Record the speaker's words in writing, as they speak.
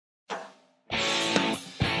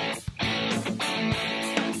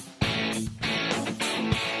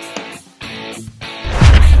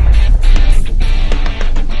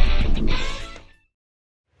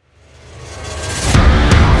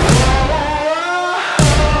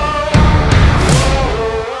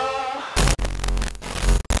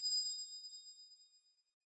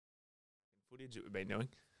package that we've been doing.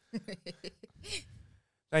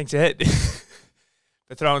 Thanks, Ed,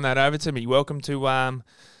 for throwing that over to me. Welcome to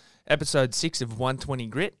episode 6 of 120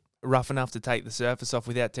 Grit. Rough enough to take the surface off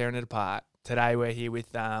without tearing it apart. Today we're here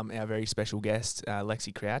with our very special guest,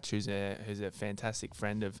 Lexi Crouch, who's a fantastic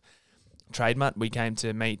friend of TradeMutt. We came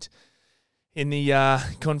to meet in the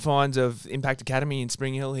confines of Impact Academy in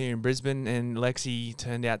Spring Hill here in Brisbane, and Lexi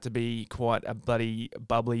turned out to be quite a bloody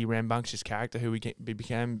bubbly, rambunctious character who we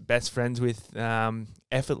became best friends with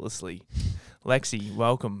effortlessly. Lexi,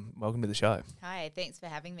 welcome to the show. Hi, thanks for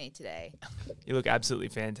having me today. You look absolutely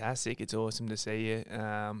fantastic. It's awesome to see you.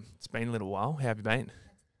 It's been a little while. How have you been?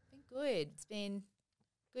 It's been good. It's been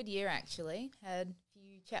a good year, actually. Had a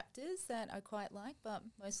few chapters that I quite like, but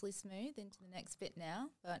mostly smooth into the next bit now.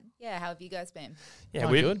 But yeah, how have you guys been?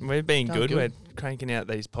 Yeah, we've been good. We're cranking out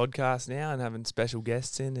these podcasts now and having special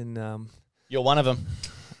guests in, and you're one of them.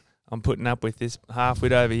 I'm putting up with this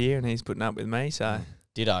half-wit over here, and he's putting up with me. So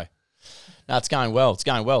ditto. No, it's going well. It's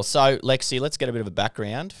going well. So, Lexi, let's get a bit of a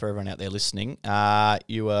background for everyone out there listening.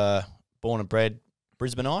 You were born and bred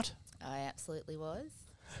Brisbaneite? I absolutely was.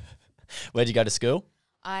 Where'd you go to school?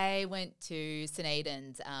 I went to St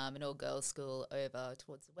Aidan's, an all-girls school over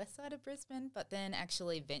towards the west side of Brisbane, but then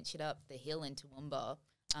actually ventured up the hill into Toowoomba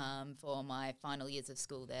for my final years of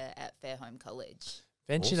school there at Fairholme College.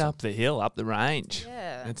 Ventured up the hill, up the range.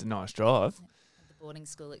 Yeah. That's a nice drive. The boarding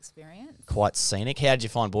school experience. Quite scenic. How did you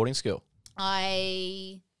find boarding school?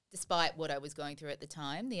 Despite what I was going through at the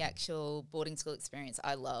time, the actual boarding school experience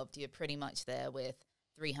I loved. You're pretty much there with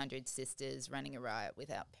 300 sisters running a riot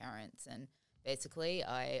without parents, and basically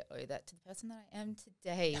I owe that to the person that I am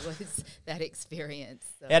today was that experience.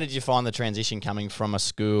 So. How did you find the transition coming from a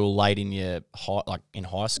school late in your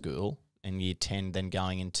high school in year 10, then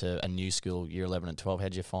going into a new school, year 11 and 12? How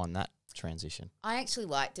did you find that transition? I actually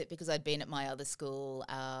liked it because I'd been at my other school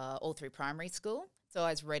all through primary school. So I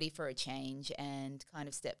was ready for a change and kind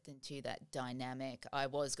of stepped into that dynamic. I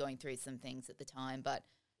was going through some things at the time, but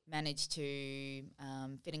managed to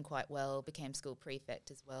fit in quite well, became school prefect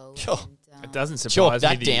as well. Sure. And, it doesn't surprise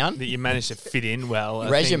me down. that you managed to fit in well.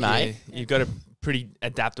 Resume. You've got a pretty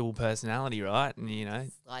adaptable personality, right? And, you know.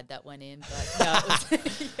 Slide that one in, but no, it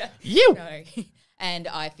was You. No. And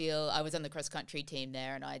I feel I was on the cross-country team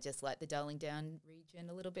there, and I just like the Darling Down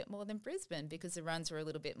region a little bit more than Brisbane because the runs were a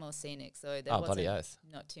little bit more scenic. So there wasn't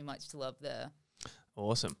not too much to love there.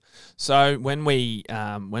 Awesome. So when we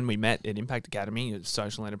met at Impact Academy, a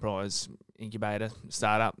social enterprise incubator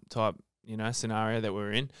startup type, scenario that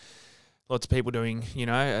we're in, lots of people doing,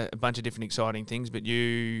 a bunch of different exciting things, but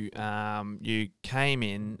you came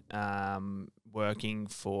in working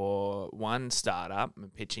for one startup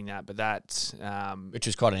and pitching that, but that which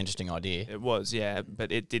was quite an interesting idea. It was, yeah,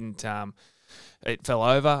 but it didn't. It fell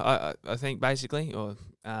over, I think, basically, or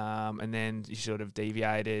and then you sort of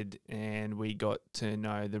deviated, and we got to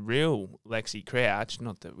know the real Lexi Crouch.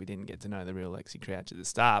 Not that we didn't get to know the real Lexi Crouch at the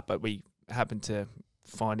start, but we happened to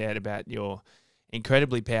find out about your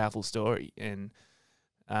incredibly powerful story and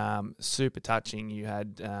super touching. You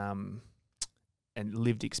had and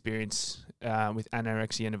lived experience with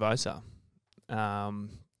anorexia nervosa.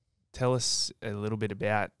 Tell us a little bit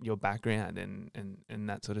about your background and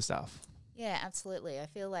that sort of stuff. Yeah, absolutely. I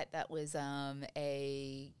feel like that was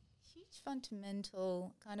a huge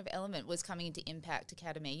fundamental kind of element was coming into Impact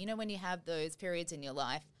Academy. You know, when you have those periods in your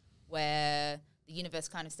life where the universe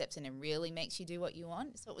kind of steps in and really makes you do what you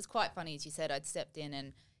want. So it was quite funny, as you said, I'd stepped in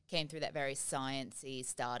and came through that very sciencey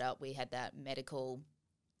startup. We had that medical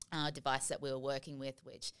device that we were working with,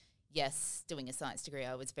 which, yes, doing a science degree,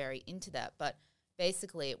 I was very into that. But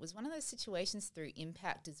basically, it was one of those situations through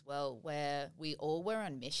Impact as well where we all were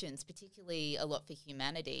on missions, particularly a lot for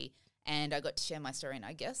humanity. And I got to share my story and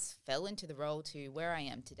I guess fell into the role to where I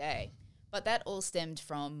am today. But that all stemmed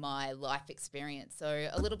from my life experience. So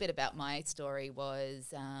a little bit about my story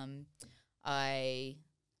was I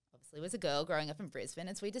obviously was a girl growing up in Brisbane,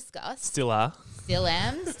 as we discussed. Still are. Still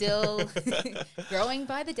am. Still growing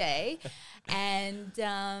by the day. And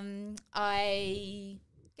I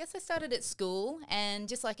guess I started at school, and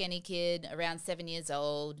just like any kid, around 7 years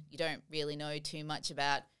old, you don't really know too much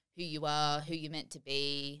about who you are, who you're meant to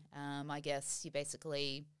be. I guess you're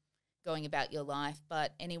basically going about your life.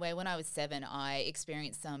 But anyway, when I was 7, I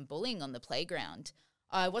experienced some bullying on the playground.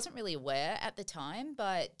 I wasn't really aware at the time,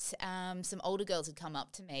 but some older girls had come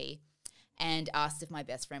up to me and asked if my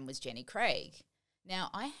best friend was Jenny Craig. Now,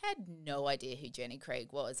 I had no idea who Jenny Craig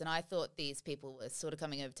was, and I thought these people were sort of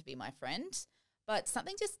coming over to be my friend. But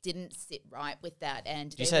something just didn't sit right with that. And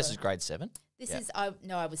Did you say this was grade 7? This is, I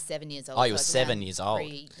was 7 years old. Oh, you so were I was 7 around years old.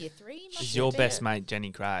 Year 3. Is your best mate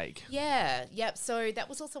Jenny Craig? Yeah, yep. So that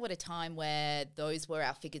was also at a time where those were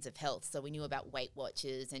our figures of health. So we knew about Weight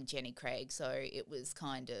Watchers and Jenny Craig. So it was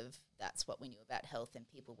kind of, that's what we knew about health. And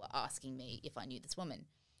people were asking me if I knew this woman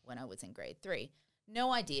when I was in grade 3.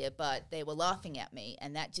 No idea, but they were laughing at me,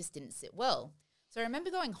 and that just didn't sit well. So I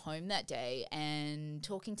remember going home that day and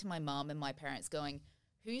talking to my mum and my parents going,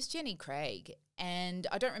 who's Jenny Craig? And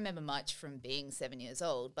I don't remember much from being 7 years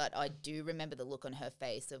old, but I do remember the look on her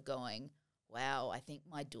face of going, wow, I think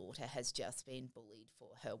my daughter has just been bullied for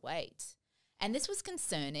her weight. And this was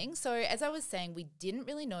concerning. So as I was saying, we didn't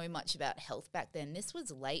really know much about health back then. This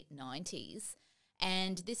was late 90s.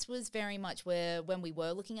 And this was very much where when we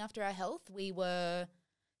were looking after our health, we were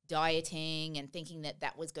dieting and thinking that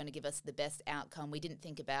that was going to give us the best outcome. We didn't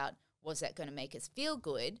think about, was that going to make us feel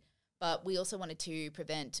good? But we also wanted to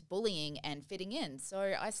prevent bullying and fitting in.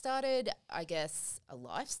 So I started, I guess, a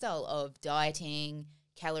lifestyle of dieting,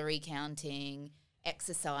 calorie counting,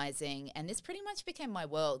 exercising, and this pretty much became my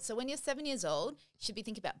world. So when you're 7 years old, you should be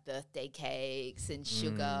thinking about birthday cakes and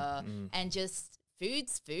sugar and just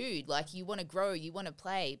food's food. Like you want to grow, you want to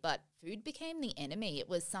play, but food became the enemy. It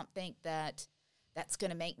was something that's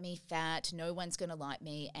going to make me fat, no one's going to like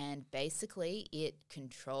me, and basically it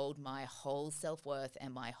controlled my whole self-worth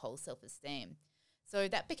and my whole self-esteem. So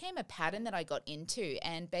that became a pattern that I got into,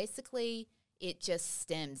 and basically it just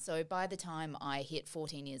stemmed. So by the time I hit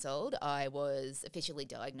 14 years old, I was officially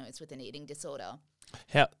diagnosed with an eating disorder.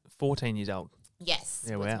 How 14 years old? Yes,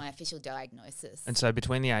 Yeah, was wow. my official diagnosis. And so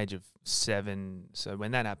between the age of 7, so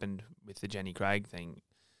when that happened with the Jenny Craig thing,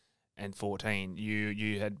 and 14,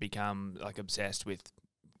 you had become like obsessed with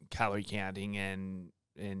calorie counting and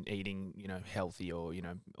eating, healthy or,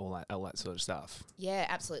 all that sort of stuff. Yeah,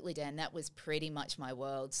 absolutely, Dan. That was pretty much my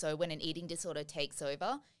world. So when an eating disorder takes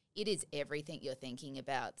over, it is everything you're thinking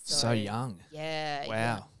about. So young. Yeah. Wow.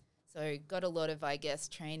 Yeah. So got a lot of, I guess,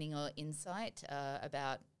 training or insight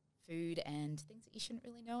about food and things that you shouldn't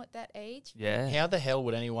really know at that age. Yeah. How the hell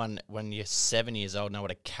would anyone, when you're 7 years old, know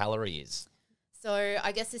what a calorie is? So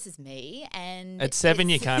I guess this is me. And At 7,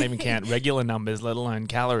 you can't even count regular numbers, let alone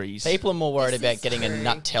calories. People are more worried This about is getting a true.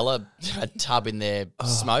 Nutella a tub in their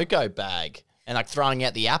smoko bag and like throwing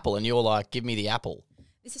out the apple, and you're like, give me the apple.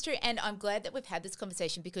 This is true. And I'm glad that we've had this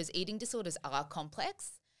conversation because eating disorders are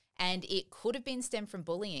complex, and it could have been stemmed from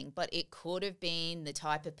bullying, but it could have been the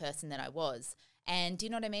type of person that I was. And do you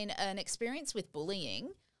know what I mean? An experience with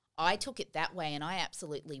bullying, I took it that way, and I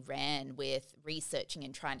absolutely ran with researching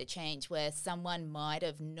and trying to change, where someone might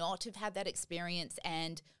have not have had that experience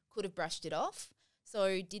and could have brushed it off.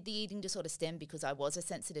 So did the eating disorder stem because I was a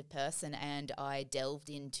sensitive person and I delved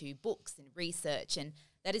into books and research, and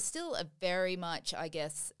that is still a very much, I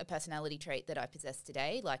guess, a personality trait that I possess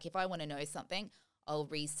today. Like if I want to know something, I'll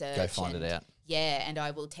research. Go find it out. Yeah, and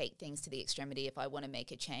I will take things to the extremity if I want to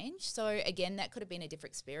make a change. So again, that could have been a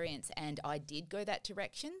different experience, and I did go that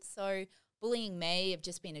direction. So bullying may have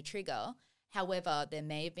just been a trigger. However, there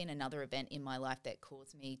may have been another event in my life that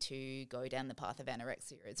caused me to go down the path of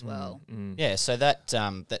anorexia as well. Yeah, so that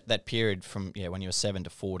that period from when you were 7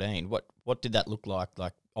 to 14, what did that look like?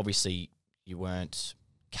 Like obviously you weren't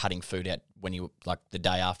cutting food out when you like the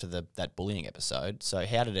day after that bullying episode. So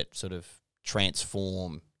how did it sort of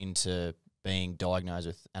transform into being diagnosed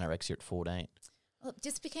with anorexia at 14? Well, it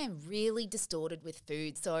just became really distorted with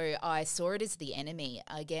food. So I saw it as the enemy.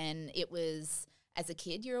 Again, it was, as a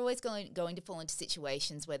kid, you're always going to fall into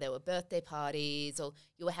situations where there were birthday parties or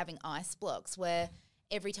you were having ice blocks where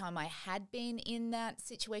every time I had been in that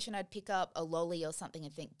situation, I'd pick up a lolly or something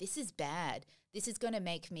and think, this is bad. This is going to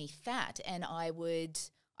make me fat. And I would,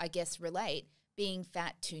 I guess, relate being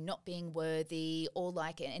fat to not being worthy or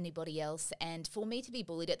like anybody else. And for me to be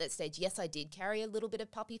bullied at that stage, yes, I did carry a little bit of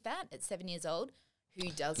puppy fat at 7 years old. Who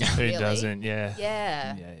doesn't really? Who doesn't, yeah.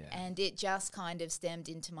 Yeah. And it just kind of stemmed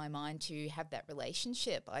into my mind to have that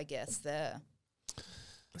relationship, I guess, there.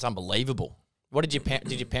 It's unbelievable. What did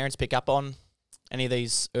your parents pick up on? Any of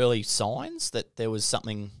these early signs that there was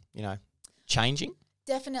something, changing?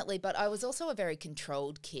 Definitely, but I was also a very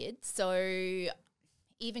controlled kid. So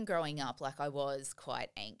even growing up, like I was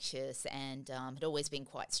quite anxious and had always been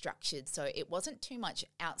quite structured. So it wasn't too much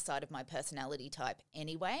outside of my personality type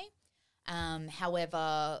anyway.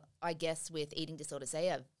 However, I guess with eating disorders,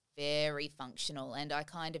 they are very functional, and I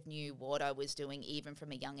kind of knew what I was doing even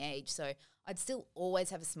from a young age. So I'd still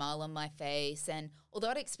always have a smile on my face. And although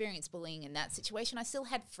I'd experienced bullying in that situation, I still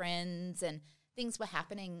had friends and things were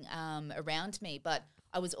happening around me. But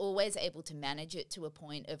I was always able to manage it to a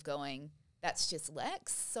point of going, that's just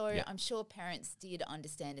Lex. So I'm sure parents did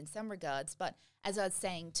understand in some regards. But as I was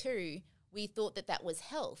saying too, we thought that that was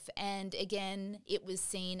health. And again, it was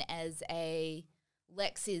seen as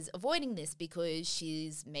Lex is avoiding this because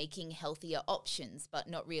she's making healthier options, but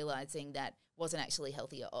not realizing that wasn't actually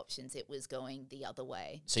healthier options. It was going the other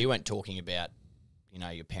way. So you weren't talking about,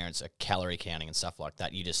 your parents are calorie counting and stuff like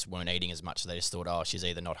that. You just weren't eating as much. So they just thought, oh, she's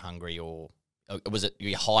either not hungry or was it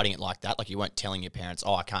you're hiding it like that? Like you weren't telling your parents,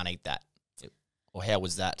 oh, I can't eat that. Or how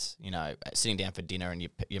was that, sitting down for dinner and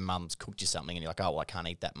your mum's cooked you something and you're like, oh, well, I can't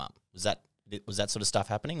eat that, mum. Was that sort of stuff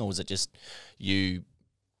happening, or was it just you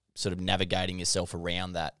sort of navigating yourself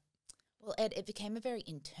around that? Well, Ed, it became a very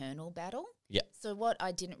internal battle. Yeah. So what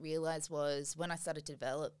I didn't realize was when I started to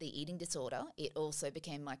develop the eating disorder, it also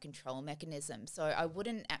became my control mechanism. So I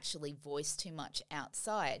wouldn't actually voice too much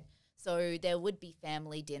outside. So there would be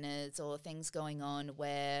family dinners or things going on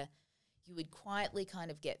where you would quietly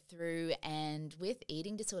kind of get through. And with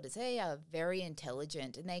eating disorders, they are very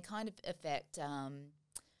intelligent and they kind of affect,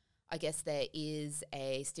 I guess there is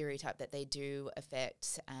a stereotype that they do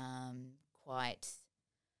affect quite,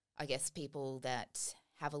 I guess, people that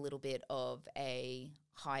have a little bit of a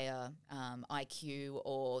higher IQ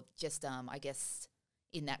or just, I guess,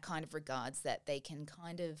 in that kind of regards that they can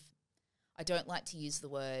kind of, I don't like to use the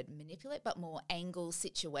word manipulate, but more angle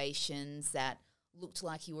situations that looked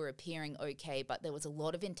like you were appearing okay, but there was a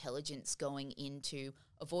lot of intelligence going into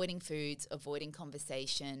avoiding foods, avoiding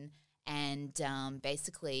conversation, and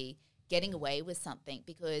basically getting away with something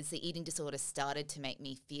because the eating disorder started to make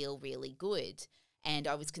me feel really good. And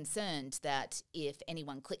I was concerned that if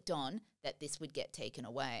anyone clicked on, that this would get taken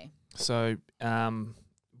away. So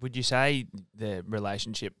would you say your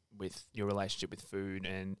relationship with food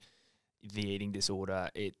and the eating disorder,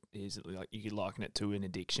 it is like you could liken it to an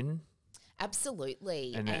addiction?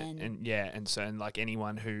 Absolutely. And so like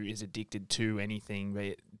anyone who is addicted to anything, be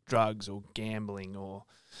it drugs or gambling or,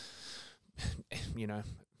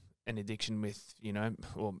 an addiction with,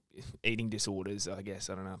 or eating disorders, I guess.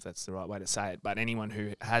 I don't know if that's the right way to say it, but anyone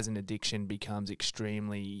who has an addiction becomes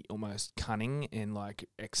extremely almost cunning and like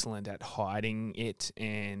excellent at hiding it.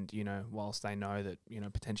 And, whilst they know that,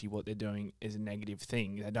 potentially what they're doing is a negative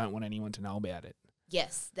thing, they don't want anyone to know about it.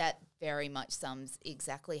 Yes, that very much sums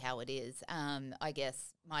exactly how it is. I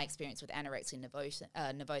guess my experience with anorexia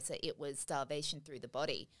nervosa, it was starvation through the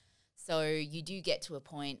body. So you do get to a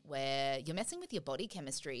point where you're messing with your body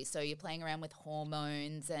chemistry. So you're playing around with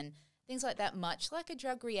hormones and things like that, much like a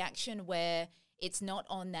drug reaction where it's not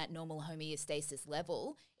on that normal homeostasis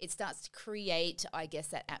level. It starts to create, I guess,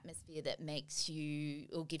 that atmosphere that makes you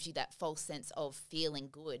or gives you that false sense of feeling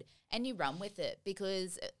good. And you run with it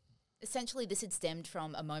because essentially this had stemmed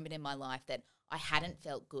from a moment in my life that I hadn't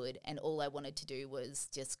felt good and all I wanted to do was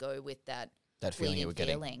just go with that feeling you were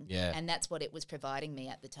getting. Yeah. And that's what it was providing me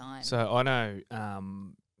at the time. So I know,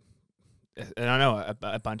 and I know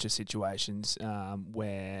a bunch of situations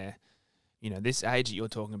where, this age that you're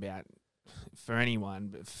talking about, for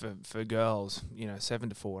anyone, but for girls, 7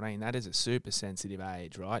 to 14, that is a super sensitive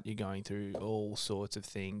age, right? You're going through all sorts of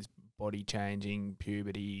things, body changing,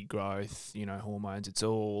 puberty, growth, hormones, it's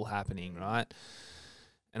all happening, right?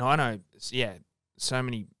 And I know, so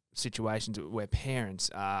many situations where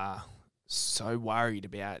parents are so worried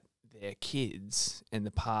about their kids and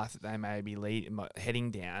the path that they may be heading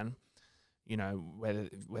down, whether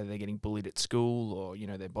they're getting bullied at school or,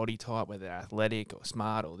 their body type, whether they're athletic or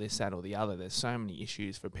smart or this, that or the other. There's so many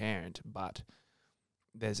issues for a parent, but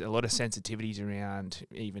there's a lot of sensitivities around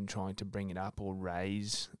even trying to bring it up or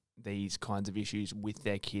raise these kinds of issues with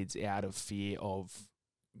their kids out of fear of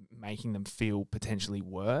making them feel potentially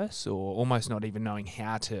worse or almost not even knowing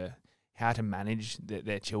how to manage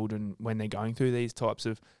their children when they're going through these types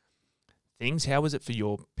of things. How was it for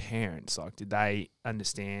your parents? Like, did they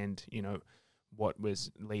understand, what was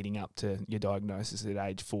leading up to your diagnosis at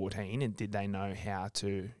age 14, and did they know how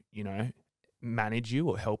to, manage you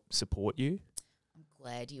or help support you? I'm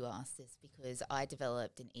glad you asked this because I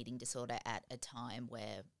developed an eating disorder at a time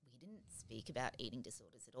where we didn't speak about eating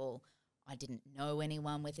disorders at all. I didn't know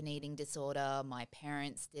anyone with an eating disorder. My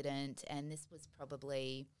parents didn't, and this was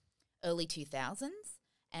probably early 2000s.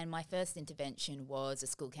 And my first intervention was a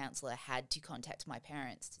school counsellor had to contact my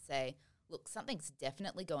parents to say, look, something's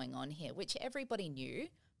definitely going on here, which everybody knew.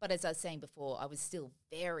 But as I was saying before, I was still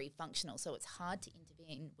very functional. So it's hard to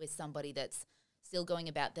intervene with somebody that's still going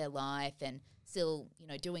about their life and still,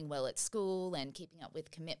 doing well at school and keeping up with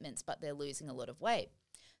commitments, but they're losing a lot of weight.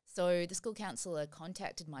 So the school counsellor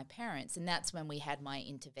contacted my parents, and that's when we had my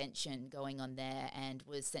intervention going on there and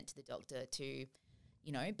was sent to the doctor to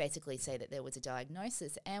basically say that there was a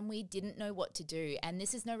diagnosis, and we didn't know what to do. And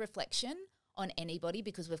this is no reflection on anybody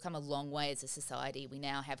because we've come a long way as a society. We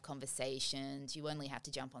now have conversations. You only have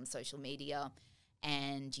to jump on social media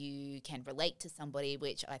and you can relate to somebody,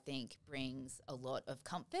 which I think brings a lot of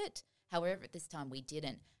comfort. However, at this time we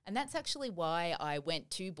didn't. And that's actually why I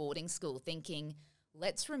went to boarding school thinking,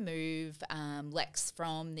 let's remove Lex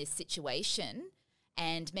from this situation,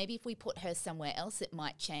 and maybe if we put her somewhere else, it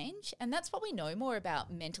might change. And that's what we know more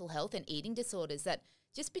about mental health and eating disorders, that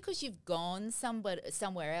just because you've gone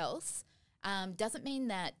somewhere else doesn't mean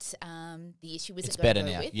that the issue isn't going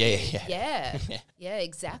to go with you. Yeah,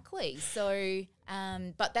 exactly. So,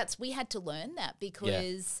 but we had to learn that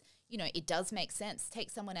because, you know, it does make sense. Take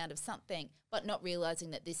someone out of something, but not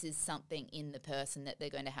realizing that this is something in the person that they're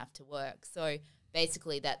going to have to work. So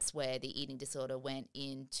basically that's where the eating disorder went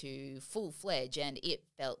into full-fledged, and it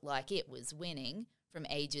felt like it was winning from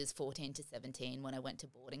ages 14 to 17 when I went to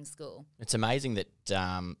boarding school. It's amazing that,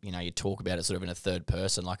 you know, you talk about it sort of in a third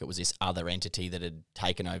person, like it was this other entity that had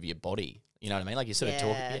taken over your body. You know what I mean? Like you sort of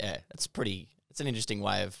talk, it's an interesting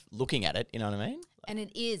way of looking at it, you know what I mean? And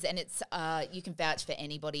it is, and it's, you can vouch for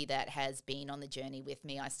anybody that has been on the journey with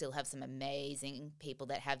me. I still have some amazing people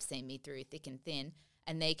that have seen me through thick and thin,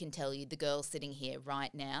 and they can tell you the girl sitting here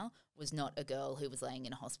right now was not a girl who was laying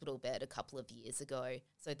in a hospital bed a couple of years ago.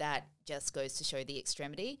 So that just goes to show the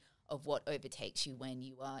extremity of what overtakes you when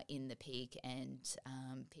you are in the peak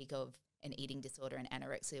of an eating disorder and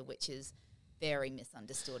anorexia, which is very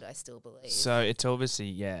misunderstood, I still believe. So it's obviously,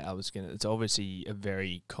 it's obviously a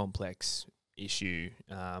very complex issue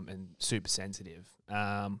and super sensitive.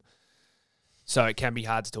 So it can be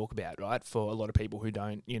hard to talk about, right, for a lot of people who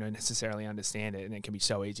don't, you know, necessarily understand it, and it can be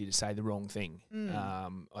so easy to say the wrong thing,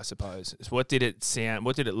 I suppose. So what did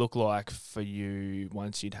it look like for you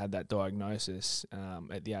once you'd had that diagnosis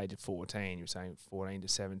at the age of 14? You were saying 14 to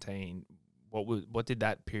 17. What did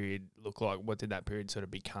that period look like? What did that period sort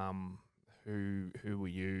of become? Who were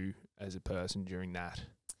you as a person during that?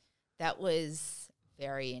 That was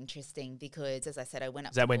very interesting because, as I said, I went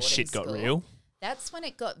up. Is that when shit got real? That's when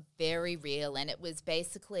it got very real, and it was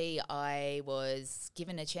basically I was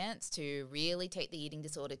given a chance to really take the eating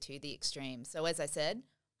disorder to the extreme. So as I said,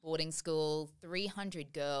 boarding school,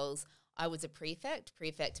 300 girls. I was a prefect.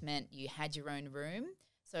 Prefect meant you had your own room.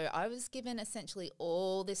 So I was given essentially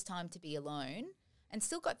all this time to be alone and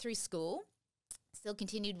still got through school, still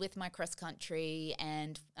continued with my cross country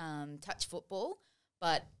and touch football,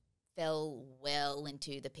 but fell well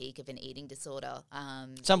into the peak of an eating disorder.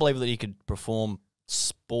 It's unbelievable that you could perform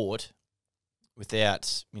sport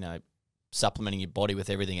without, you know, supplementing your body with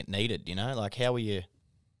everything it needed, you know? Like how were you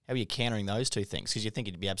countering those two things? Because you think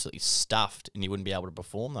you'd be absolutely stuffed and you wouldn't be able to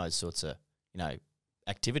perform those sorts of, you know,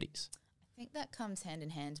 activities. I think that comes hand in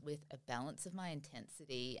hand with a balance of my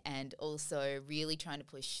intensity and also really trying to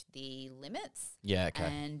push the limits. Yeah, okay.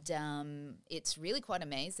 And it's really quite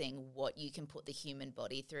amazing what you can put the human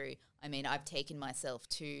body through. I mean, I've taken myself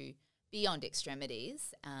to beyond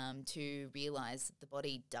extremities to realise the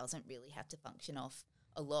body doesn't really have to function off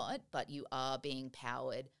a lot, but you are being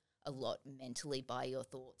powered a lot mentally by your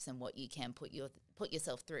thoughts and what you can put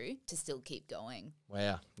yourself through to still keep going.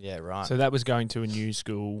 Wow. Yeah, right. So that was going to a new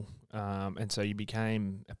school, and so you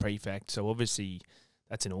became a prefect. So obviously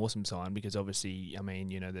that's an awesome sign because obviously, I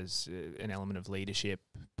mean, you know, there's an element of leadership,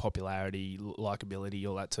 popularity, likability,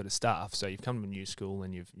 all that sort of stuff. So you've come to a new school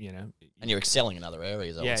and you've, you know... And you're excelling in other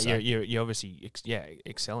areas, I would say. You're obviously,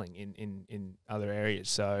 excelling in other areas.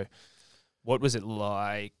 So... what was it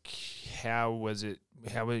like? How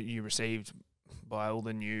were you received by all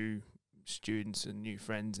the new students and new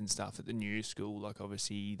friends and stuff at the new school? Like,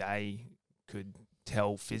 obviously, they could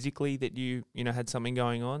tell physically that you know, had something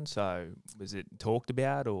going on. So, was it talked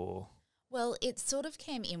about or? Well, it sort of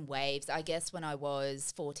came in waves. I guess when I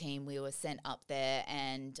was 14, we were sent up there,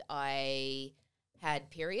 and I had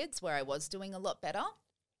periods where I was doing a lot better.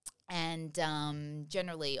 And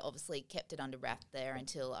generally, obviously, kept it under wrap there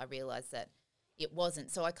until I realised that it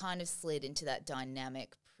wasn't. So I kind of slid into that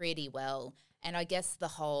dynamic pretty well. And I guess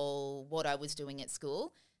what I was doing at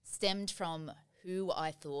school stemmed from who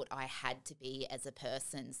I thought I had to be as a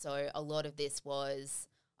person. So a lot of this was,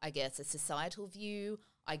 I guess, a societal view,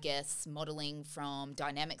 I guess modelling from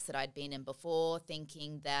dynamics that I'd been in before,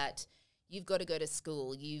 thinking that you've got to go to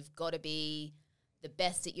school, you've got to be the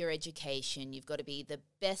best at your education, you've got to be the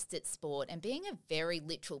best at sport. And being a very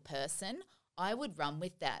literal person, I would run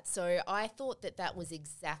with that. So I thought that was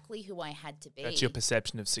exactly who I had to be. That's your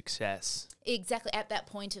perception of success. Exactly. At that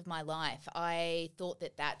point of my life, I thought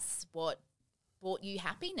that that's what brought you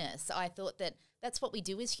happiness. I thought that that's what we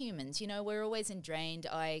do as humans. You know, we're always ingrained.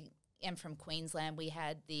 I am from Queensland, we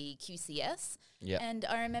had the QCS. Yeah. And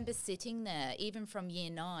I remember sitting there, even from year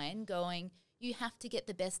 9, going, you have to get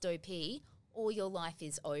the best OP or your life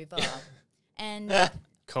is over. And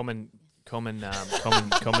Common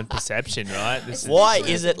perception, right? Why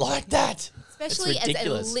is it like that? especially It's as a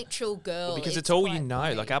ridiculous. literal girl. Because it's all you quite know.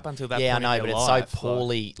 funny. Like up until that Yeah, I point know, in but your it's life, so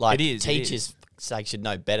poorly. Like it is. teachers say should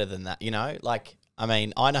know better than that. You know, like I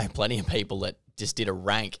mean, I know plenty of people that just did a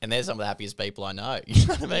rank, and they're some of the happiest people I know. You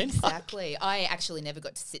know what I mean? Exactly. I actually never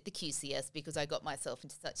got to sit the QCS because I got myself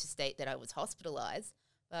into such a state that I was hospitalised.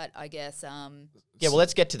 But I guess Yeah, well,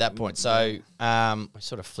 let's get to that point. So we're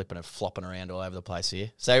sort of flipping and flopping around all over the place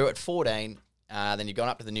here. So you're at 14, then you've gone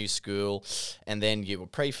up to the new school, and then you were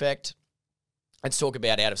prefect. Let's talk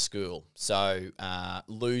about out of school. So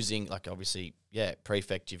losing, like obviously, yeah,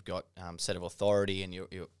 prefect, you've got set of authority and you're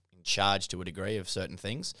in charge to a degree of certain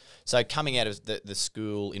things. So coming out of the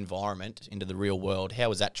school environment into the real world, how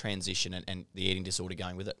was that transition and the eating disorder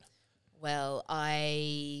going with it? well,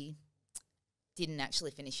 I didn't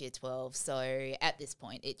actually finish year 12. So at this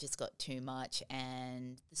point, it just got too much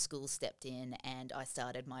and the school stepped in and I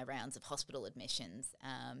started my rounds of hospital admissions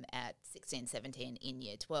at 16, 17 in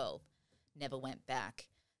year 12. Never went back.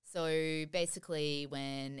 So basically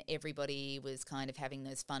when everybody was kind of having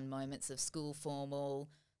those fun moments of school formal,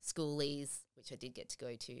 schoolies, which I did get to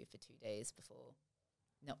go to for 2 days before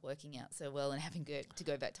not working out so well and having to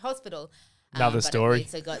go back to hospital. Another story.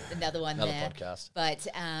 So got another one Another there. podcast. But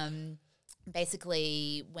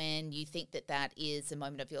basically when you think that that is a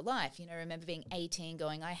moment of your life, you know, remember being 18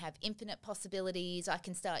 going, I have infinite possibilities, I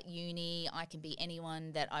can start uni, I can be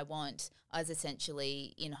anyone that I want. I was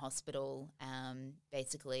essentially in hospital,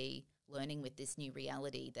 basically learning with this new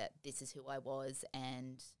reality that this is who I was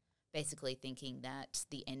and basically thinking that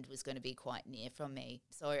the end was going to be quite near from me.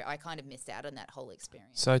 So I kind of missed out on that whole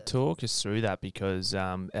experience. So talk us through that because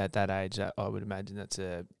at that age, I would imagine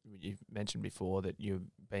you mentioned before that you're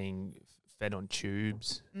being fed on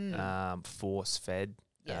tubes, force fed,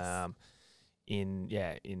 Yes.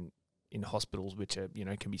 in hospitals, which are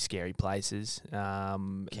can be scary places.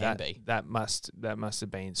 That must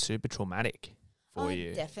have been super traumatic for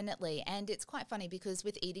you. Definitely. And it's quite funny because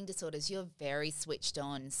with eating disorders, you're very switched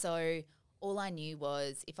on. So all I knew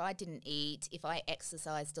was if I didn't eat, if I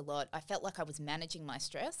exercised a lot, I felt like I was managing my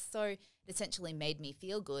stress. So it essentially made me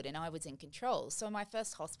feel good and I was in control. So my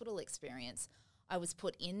first hospital experience, I was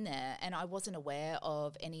put in there and I wasn't aware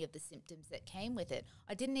of any of the symptoms that came with it.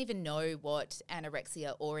 I didn't even know what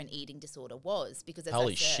anorexia or an eating disorder was because as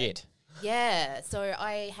Holy I said, shit. yeah, so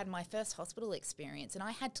I had my first hospital experience and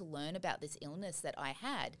I had to learn about this illness that I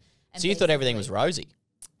had. And So you thought everything was basically, rosy?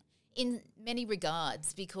 in many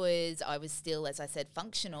regards, because I was still, as I said,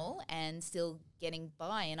 functional and still getting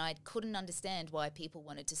by, and I couldn't understand why people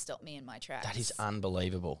wanted to stop me in my tracks. That is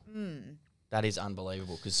unbelievable. That is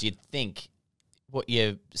unbelievable because you'd think,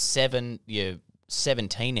 you're 17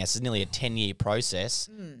 now, so it's nearly a 10-year process,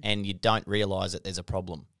 and you don't realise that there's a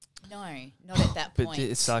problem. No, not at that But point.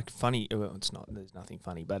 it's like funny. Well, it's not. There's nothing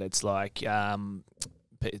funny, but it's like when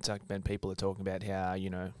people are talking about how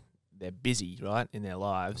they're busy, right, in their I'm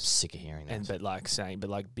lives, sick of hearing that.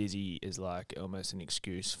 but busy is like almost an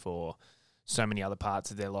excuse for so many other parts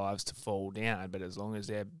of their lives to fall down. But as long as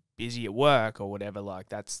they're busy at work or whatever, like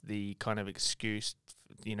that's the kind of excuse.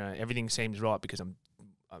 Everything seems right because I'm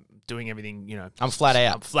doing everything. I'm flat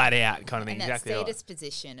out. I'm flat out, kind of thing. and that Exactly. Right. status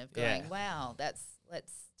position of going, Yeah. wow, let's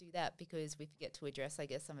do that because we forget to address, I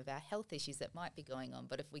guess, some of our health issues that might be going on.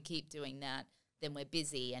 But if we keep doing that, then we're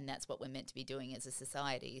busy, and that's what we're meant to be doing as a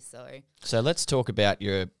society. So let's talk about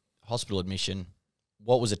your hospital admission.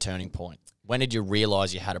 What was a turning point? When did you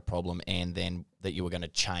realise you had a problem and then that you were going to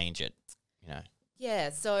change it? Yeah,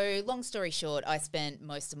 so long story short, I spent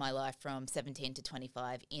most of my life from 17 to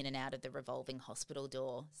 25 in and out of the revolving hospital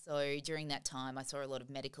door. So during that time, I saw a lot of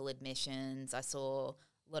medical admissions. I saw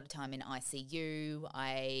a lot of time in ICU.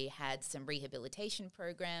 I had some rehabilitation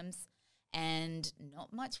programs, and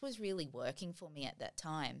not much was really working for me at that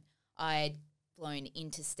time. I'd flown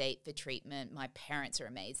interstate for treatment. My parents are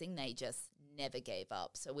amazing. They just never gave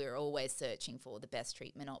up. So we were always searching for the best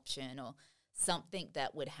treatment option or something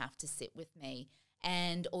that would have to sit with me.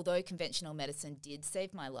 And although conventional medicine did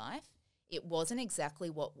save my life, it wasn't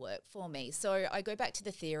exactly what worked for me. So I go back to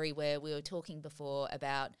the theory where we were talking before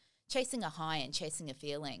about chasing a high and chasing a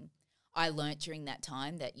feeling. I learnt during that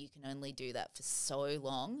time that you can only do that for so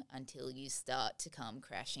long until you start to come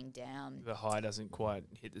crashing down. The high doesn't quite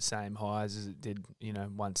hit the same highs as it did,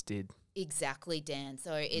 once did. Exactly, Dan.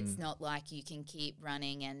 So it's not like you can keep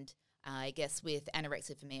running. And I guess with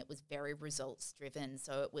anorexia for me, it was very results driven.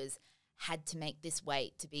 So it was had to make this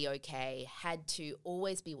weight to be okay, had to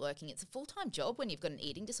always be working. It's a full-time job when you've got an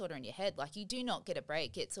eating disorder in your head. Like, you do not get a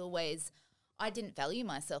break. It's always, I didn't value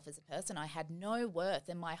myself as a person. I had no worth,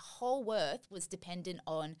 and my whole worth was dependent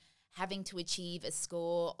on having to achieve a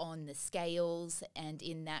score on the scales and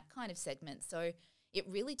in that kind of segment. So it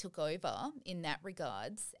really took over in that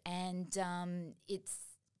regards, and it's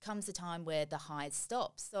comes a time where the highs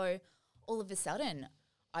stop. So all of a sudden,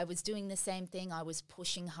 I was doing the same thing. I was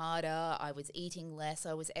pushing harder. I was eating less.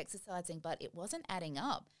 I was exercising, but it wasn't adding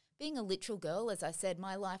up. Being a literal girl, as I said,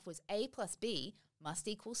 my life was A plus B must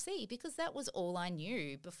equal C, because that was all I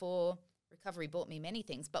knew before recovery brought me many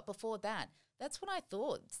things. But before that, that's what I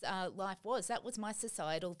thought life was. That was my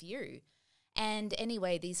societal view. And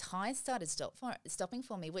anyway, these highs started stopping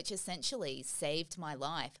for me, which essentially saved my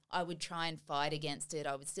life. I would try and fight against it.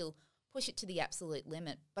 I would still push it to the absolute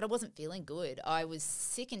limit, but I wasn't feeling good. I was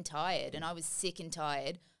sick and tired, and I was sick and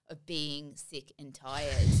tired of being sick and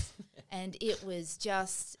tired. And it was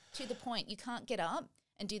just to the point you can't get up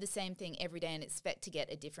and do the same thing every day and expect to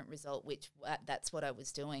get a different result, which that's what I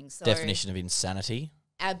was doing. So Definition of insanity.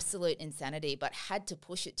 Absolute insanity, but had to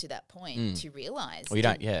push it to that point to realise. Well, you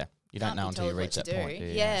don't know until you reach that point. Do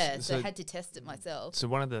you? Yeah, so I had to test it myself. So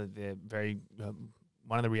one of the very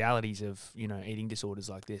one of the realities of eating disorders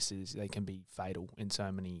like this is they can be fatal in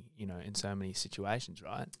so many situations,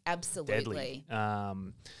 right? Absolutely.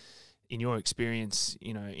 Deadly. In your experience,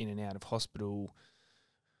 in and out of hospital,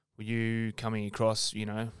 were you coming across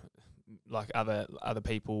like other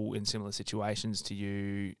people in similar situations to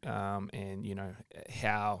you, and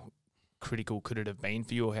how critical could it have been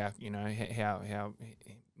for you, or how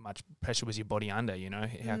much pressure was your body under?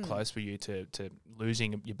 How close were you to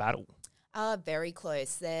losing your battle? Very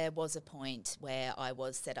close. There was a point where I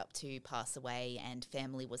was set up to pass away, and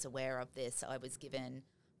family was aware of this. I was given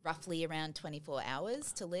roughly around 24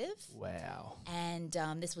 hours to live. Wow. And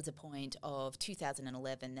this was a point of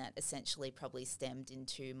 2011 that essentially probably stemmed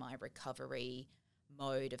into my recovery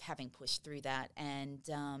mode of having pushed through that. And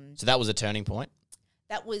so that was a turning point?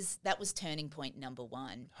 That was turning point number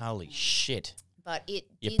one. Holy shit. But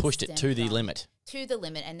you pushed it to the limit. To the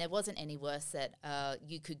limit, and there wasn't any worse that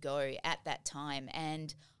you could go at that time.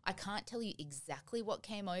 And I can't tell you exactly what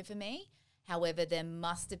came over me. However, there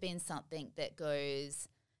must have been something that goes,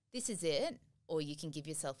 this is it, or you can give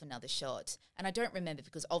yourself another shot. And I don't remember,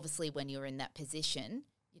 because obviously when you're in that position,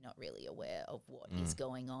 you're not really aware of what is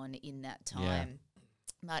going on in that time. Yeah.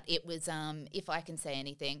 But it was, if I can say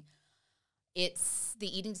anything, it's the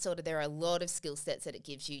eating disorder. There are a lot of skill sets that it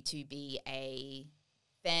gives you to be a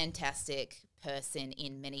fantastic person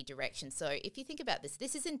in many directions. So if you think about this,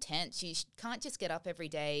 this is intense. You can't just get up every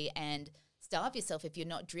day and starve yourself if you're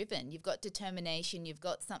not driven. You've got determination. You've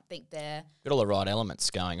got something there. Got all the right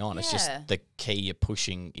elements going on. Yeah. It's just the key you're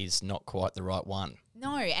pushing is not quite the right one.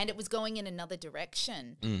 No, and it was going in another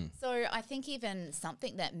direction. So I think even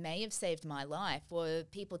something that may have saved my life were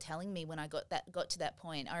people telling me when I got to that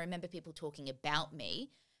point. I remember people talking about me,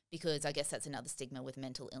 because I guess that's another stigma with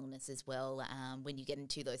mental illness as well. When you get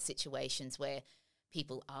into those situations where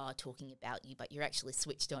people are talking about you, but you're actually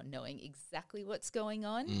switched on knowing exactly what's going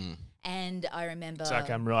on. And I remember... It's like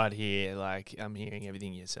I'm right here, like I'm hearing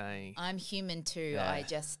everything you're saying. I'm human too. Yeah. I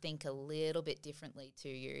just think a little bit differently to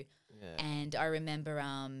you. Yeah. And I remember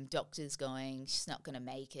doctors going, she's not going to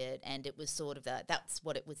make it. And it was sort of that's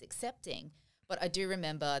what it was accepting. But I do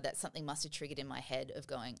remember that something must have triggered in my head of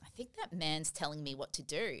going, I think that man's telling me what to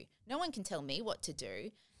do. No one can tell me what to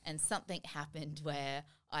do. And something happened where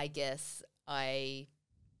I guess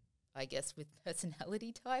with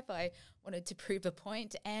personality type, I wanted to prove a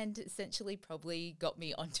point, and essentially probably got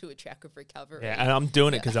me onto a track of recovery. Yeah, and I'm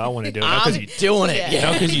doing it because I want to do it, not because you're doing it.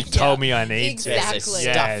 not because you told me I need exactly.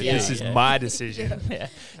 to. This is my decision. Yeah.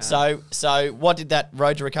 So what did that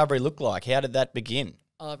road to recovery look like? How did that begin?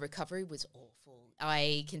 Recovery was awful.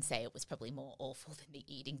 I can say it was probably more awful than the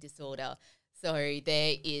eating disorder. So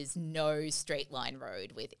there is no straight line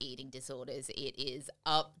road with eating disorders. It is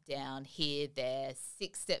up, down, here, there,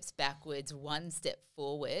 6 steps backwards, 1 step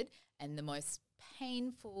forward, and the most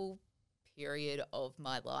painful period of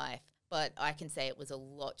my life. But I can say it was a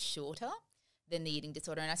lot shorter than the eating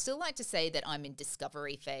disorder. And I still like to say that I'm in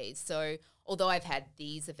discovery phase. So although I've had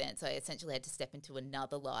these events, I essentially had to step into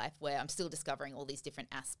another life where I'm still discovering all these different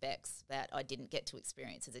aspects that I didn't get to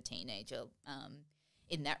experience as a teenager,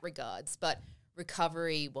 in that regards. But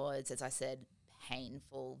recovery was, as I said,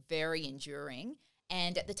 painful, very enduring.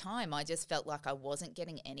 And at the time, I just felt like I wasn't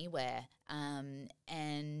getting anywhere. And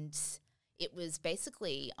it was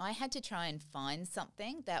basically, I had to try and find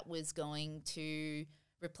something that was going to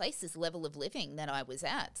replace this level of living that I was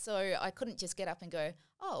at. So I couldn't just get up and go,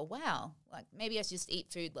 oh, wow, like maybe I should just eat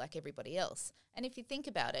food like everybody else. And if you think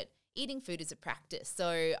about it, eating food is a practice.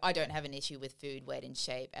 So I don't have an issue with food, weight and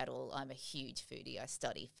shape at all. I'm a huge foodie. I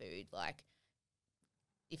study food. Like,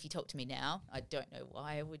 if you talk to me now, I don't know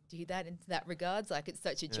why I would do that in that regards. Like, it's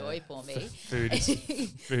such a joy for me.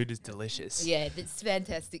 Food is delicious. Yeah, it's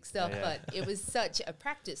fantastic stuff, but it was such a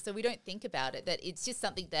practice. So we don't think about it, that it's just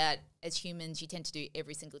something that as humans you tend to do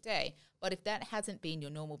every single day. But if that hasn't been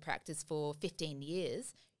your normal practice for 15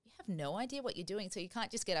 years, you have no idea what you're doing. So you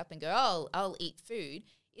can't just get up and go, oh, I'll eat food.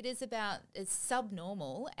 It is about as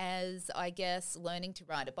subnormal as, I guess, learning to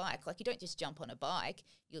ride a bike. Like, you don't just jump on a bike.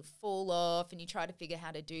 You fall off and you try to figure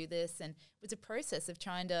how to do this. And it was a process of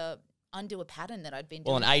trying to undo a pattern that I'd been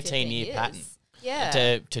doing an 18-year pattern.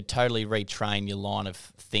 Yeah. To totally retrain your line of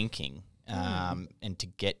thinking and to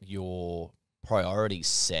get your priorities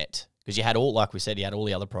set. Because you had all, like we said, you had all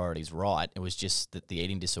the other priorities right. It was just that the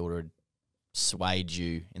eating disorder had swayed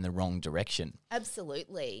you in the wrong direction.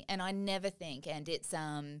 Absolutely. And I never think, and it's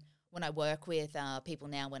when I work with people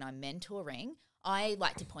now, when I'm mentoring, I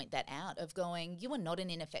like to point that out of going, you are not an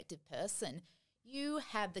ineffective person. You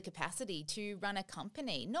have the capacity to run a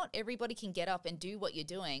company. Not everybody can get up and do what you're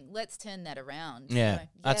doing. Let's turn that around. Yeah, so,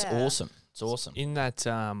 that's awesome. It's awesome. In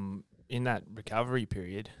that recovery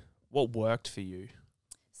period, what worked for you?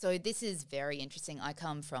 So this is very interesting. I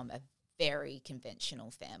come from a very conventional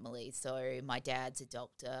family. So my dad's a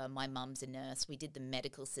doctor, my mum's a nurse. We did the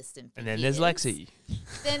medical system for And then years. there's Lexi.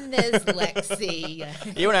 Then there's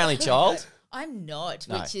Lexi. You're an only child? I'm not,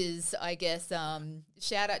 No. which is, I guess,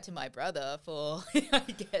 shout out to my brother for, I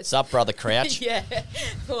guess. Sup, Brother Crouch? Yeah.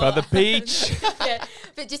 For, Brother Peach. Yeah,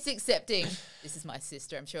 but just accepting, this is my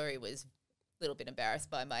sister. I'm sure he was a little bit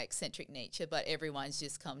embarrassed by my eccentric nature, but everyone's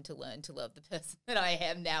just come to learn to love the person that I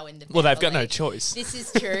am now in the family. Well, they've got no choice. This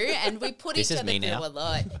is true, and we put This each is other me through now. a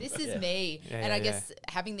lot. This is me. Yeah, and yeah, I guess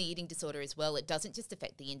having the eating disorder as well, it doesn't just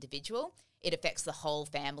affect the individual, it affects the whole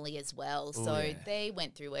family as well. Ooh, So yeah. they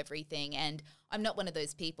went through everything, and I'm not one of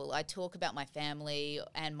those people. I talk about my family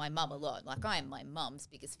and my mum a lot. Like, I am my mum's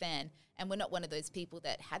biggest fan, and we're not one of those people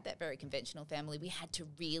that had that very conventional family. We had to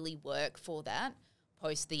really work for that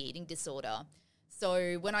post the eating disorder.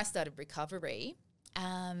 So when I started recovery,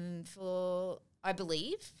 I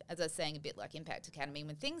believe, as I was saying, a bit like Impact Academy,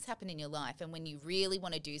 when things happen in your life and when you really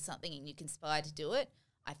want to do something and you conspire to do it,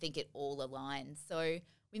 I think it all aligns. So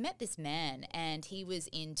we met this man and he was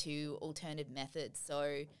into alternative methods,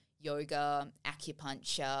 so yoga,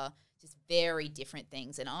 acupuncture, just very different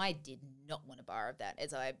things. And I did not want a bar of that.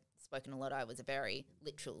 As I've spoken a lot, I was a very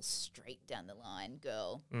literal, straight down the line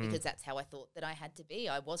girl because that's how I thought that I had to be.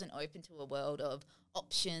 I wasn't open to a world of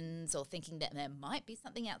options or thinking that there might be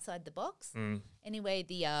something outside the box. Anyway,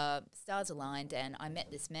 the stars aligned and I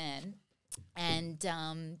met this man and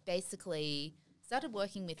basically started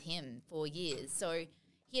working with him for years. So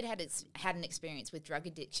he had an experience with drug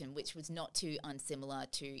addiction, which was not too unsimilar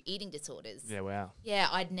to eating disorders. Yeah, wow. Yeah,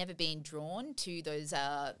 I'd never been drawn to those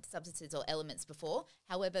substances or elements before.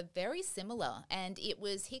 However, very similar. And he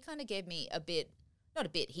kind of gave me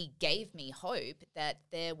he gave me hope that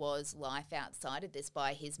there was life outside of this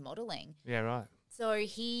by his modeling. Yeah, right. So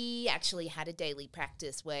he actually had a daily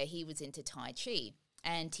practice where he was into Tai Chi.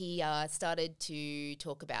 And he started to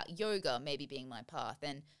talk about yoga maybe being my path,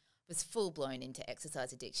 and was full blown into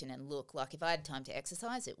exercise addiction. And look, like, if I had time to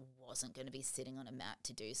exercise, it wasn't going to be sitting on a mat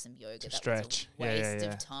to do some yoga. That stretch. was a waste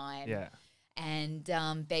of time. Yeah.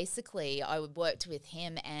 And basically I worked with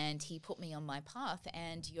him and he put me on my path,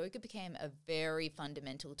 and yoga became a very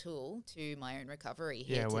fundamental tool to my own recovery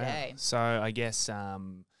here today. Wow. So I guess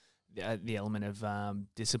the element of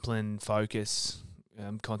discipline, focus,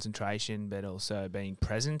 concentration, but also being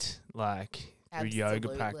present, like through yoga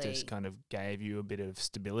practice, Absolutely. kind of gave you a bit of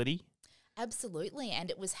stability. Absolutely. And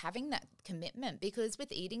it was having that commitment, because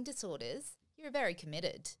with eating disorders, you're very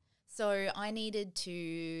committed. So I needed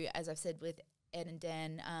to, as I've said with Ed and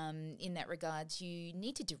Dan, in that regards, you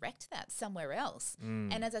need to direct that somewhere else.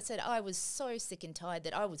 And as I said, I was so sick and tired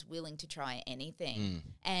that I was willing to try anything.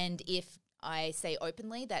 And if I say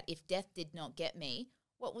openly that if death did not get me,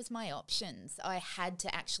 what was my options? I had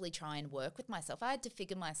to actually try and work with myself. I had to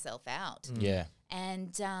figure myself out. Yeah.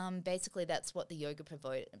 And basically that's what the yoga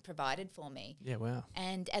provided for me. Yeah, wow.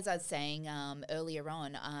 And as I was saying earlier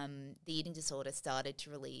on, the eating disorder started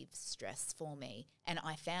to relieve stress for me. And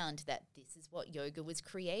I found that this is what yoga was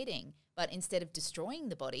creating. But instead of destroying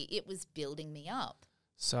the body, it was building me up.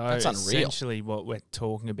 So That's unreal. essentially what we're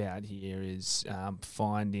talking about here is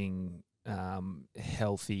finding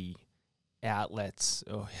healthy outlets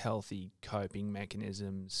or healthy coping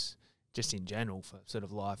mechanisms just in general for sort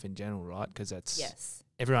of life in general, right? Because that's Yes.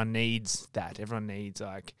 everyone needs that. Everyone needs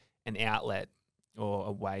like an outlet or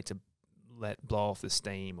a way to blow off the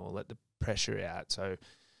steam or let the pressure out. So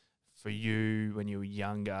for you, when you were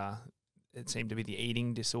younger, it seemed to be the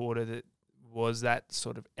eating disorder that was that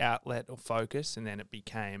sort of outlet or focus, and then it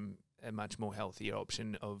became a much more healthier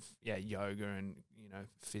option of yoga and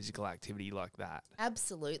physical activity like that.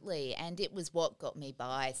 Absolutely. And it was what got me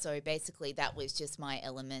by. So basically that was just my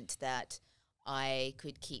element that I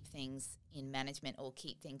could keep things in management or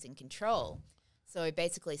keep things in control. So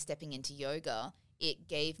basically stepping into yoga, it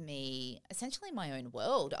gave me essentially my own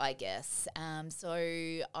world, I guess. So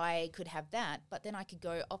I could have that, but then I could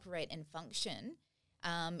go operate and function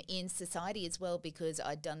in society as well, because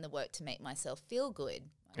I'd done the work to make myself feel good,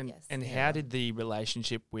 I guess. And how did the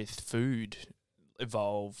relationship with food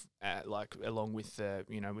evolve, along with the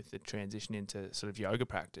with the transition into sort of yoga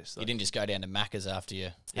practice? You didn't just go down to Macca's after you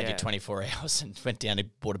had your 24 hours and went down and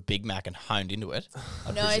bought a Big Mac and honed into it.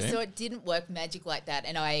 No, so it didn't work magic like that.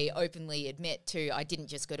 And I openly admit too, I didn't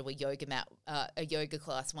just go to a yoga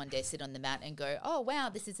class one day, sit on the mat and go, oh wow,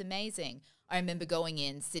 this is amazing. I remember going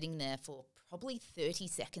in, sitting there for probably 30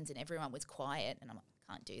 seconds and everyone was quiet and I'm like,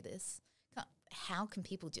 can't do this. How can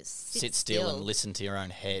people just sit still and listen to your own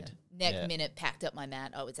head? Next minute, packed up my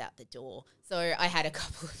mat, I was out the door. So I had a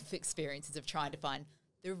couple of experiences of trying to find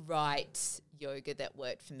the right yoga that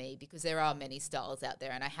worked for me, because there are many styles out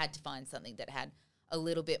there and I had to find something that had a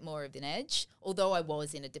little bit more of an edge. Although I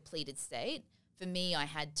was in a depleted state, for me, I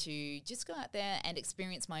had to just go out there and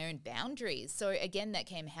experience my own boundaries. So again, that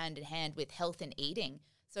came hand in hand with health and eating.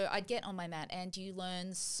 So I'd get on my mat and you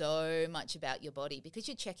learn so much about your body because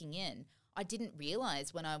you're checking in. I didn't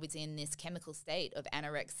realize when I was in this chemical state of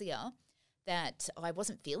anorexia that I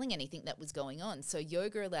wasn't feeling anything that was going on. So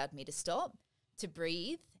yoga allowed me to stop, to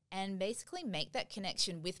breathe, and basically make that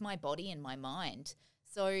connection with my body and my mind.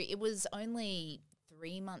 So it was only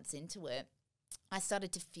 3 months into it, I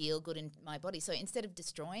started to feel good in my body. So instead of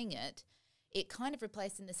destroying it, it kind of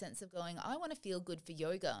replaced in the sense of going, I want to feel good for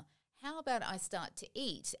yoga. How about I start to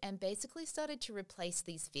eat? And basically started to replace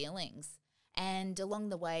these feelings. And along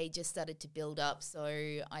the way, just started to build up.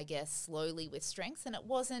 So I guess slowly with strength. And it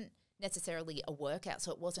wasn't necessarily a workout.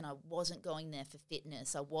 So I wasn't going there for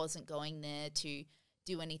fitness. I wasn't going there to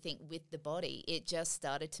do anything with the body. It just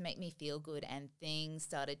started to make me feel good and things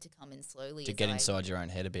started to come in slowly. To get inside your own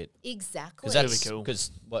head a bit. Exactly. Because that's really cool.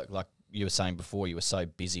 Because like you were saying before, you were so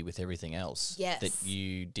busy with everything else that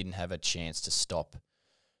you didn't have a chance to stop,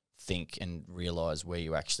 think and realise where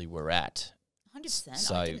you actually were at. 100%.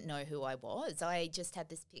 So I didn't know who I was. I just had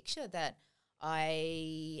this picture that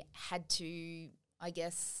I had to, I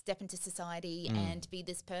guess, step into society and be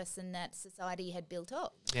this person that society had built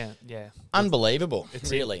up. Yeah. Unbelievable,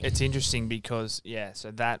 really. It's interesting because,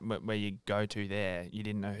 so that where you go to there, you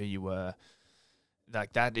didn't know who you were.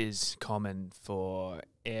 Like that is common for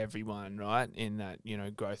everyone, right? In that,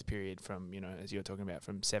 growth period from, as you were talking about,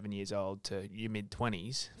 from 7 years old to your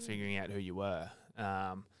mid-20s, figuring out who you were.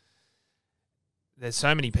 There's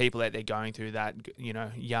so many people out there going through that,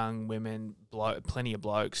 young women, plenty of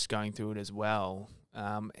blokes going through it as well.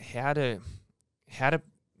 How do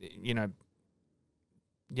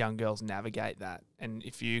young girls navigate that? And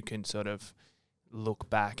if you can sort of look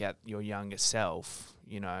back at your younger self,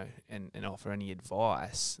 and offer any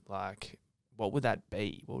advice, like what would that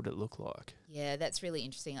be? What would it look like? Yeah, that's really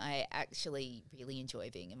interesting. I actually really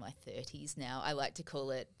enjoy being in my 30s now. I like to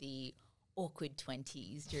call it the awkward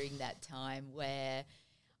 20s during that time where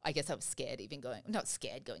I guess I was scared not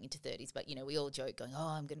scared going into 30s, but, we all joke going, oh,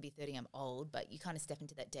 I'm going to be 30, I'm old. But you kind of step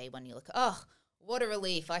into that day when you're like, oh, what a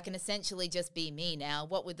relief. I can essentially just be me now.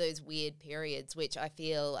 What were those weird periods, which I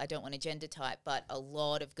feel, I don't want to gender type, but a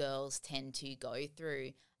lot of girls tend to go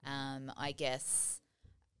through. I guess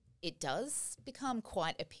it does become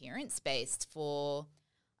quite appearance-based for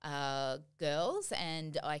girls,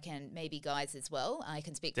 and maybe guys as well. I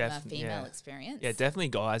can speak from a female experience. Yeah, definitely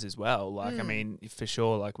guys as well. Like, I mean, for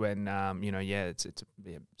sure, like when, it's a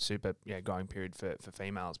super, growing period for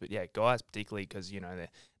females. But yeah, guys particularly because, they're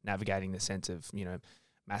navigating the sense of,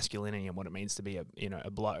 masculinity and what it means to be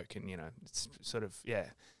a bloke. And, it's sort of,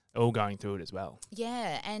 all going through it as well.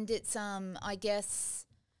 Yeah, and it's, I guess,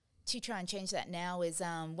 to try and change that now is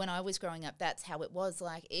when I was growing up, that's how it was.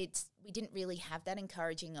 Like we didn't really have that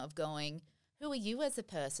encouraging of going, who are you as a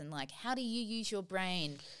person? Like, how do you use your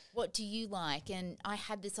brain? What do you like? And I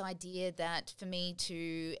had this idea that for me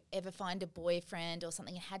to ever find a boyfriend or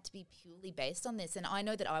something, it had to be purely based on this. And I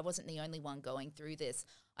know that I wasn't the only one going through this.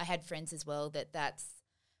 I had friends as well that's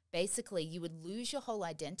basically you would lose your whole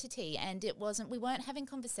identity. And we weren't having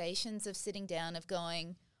conversations of sitting down of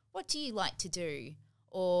going, what do you like to do?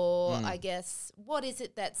 Or I guess, what is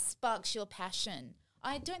it that sparks your passion?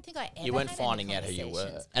 I don't think I ever You weren't had any finding out who you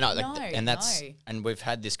were. conversations. And No, and we've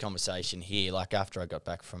had this conversation here, like after I got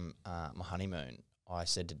back from my honeymoon, I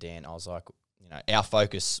said to Dan, I was like, you know, our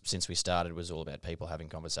focus since we started was all about people having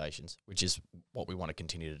conversations, which is what we want to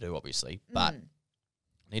continue to do, obviously. But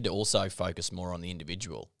need to also focus more on the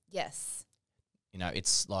individual. Yes. You know,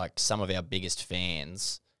 it's like some of our biggest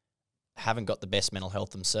fans haven't got the best mental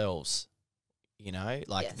health themselves. You know,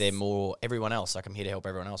 like Yes. they're more everyone else. Like I'm here to help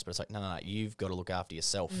everyone else, but it's like, no, you've got to look after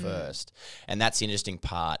yourself first. And that's the interesting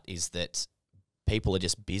part is that people are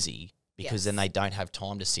just busy because then they don't have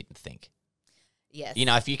time to sit and think. Yes. You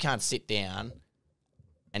know, if you can't sit down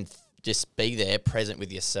and just be there present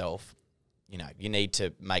with yourself, you know, you need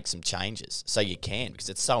to make some changes so you can, because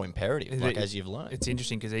it's so imperative, like as you've learned. It's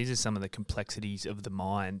interesting because these are some of the complexities of the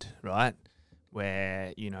mind, right?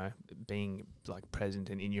 Where, you know, being like present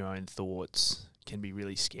and in your own thoughts can be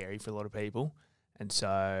really scary for a lot of people. And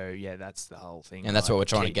so, yeah, that's the whole thing. And that's what we're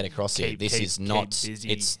trying to get across here. This is not.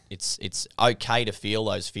 busy. It's okay to feel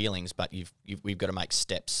those feelings, but we've got to make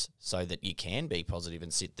steps so that you can be positive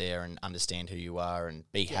and sit there and understand who you are and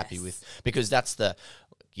be happy with. Because that's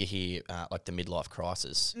you hear like the midlife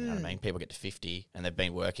crisis. You know what I mean? People get to 50 and they've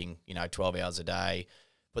been working, you know, 12 hours a day,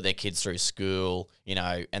 put their kids through school, you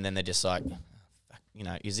know, and then they're just like, you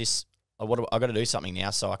know, is this? I've got to do something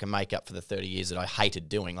now so I can make up for the 30 years that I hated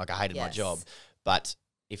doing. Like I hated my job. But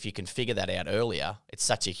if you can figure that out earlier, it's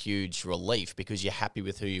such a huge relief because you're happy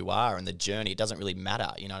with who you are and the journey. It doesn't really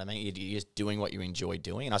matter. You know what I mean? You're just doing what you enjoy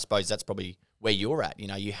doing. And I suppose that's probably where you're at. You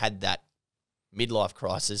know, you had that midlife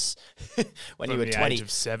crisis when you were 20. Age of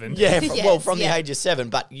 7. Yeah, from the age of 7.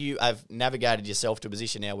 But you have navigated yourself to a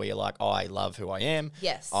position now where you're like, I love who I am.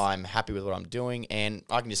 Yes. I'm happy with what I'm doing. And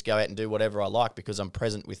I can just go out and do whatever I like because I'm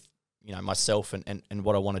present with, you know, myself and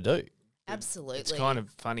what I want to do. Absolutely. It's kind of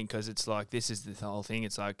funny because it's like this is the whole thing.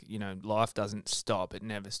 It's like, you know, life doesn't stop. It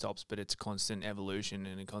never stops, but it's constant evolution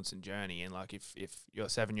and a constant journey. And like if your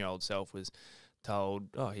 7-year-old self was told,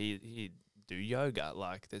 oh, he do yoga,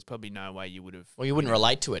 like there's probably no way you would have. Well, you wouldn't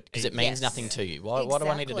relate to it because it means Yes. nothing to you. Why do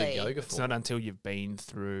I need to do Exactly. yoga for? It's not until you've been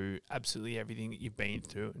through absolutely everything that you've been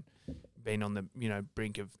through and been on the, you know,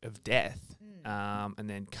 brink of death, and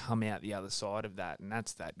then come out the other side of that, and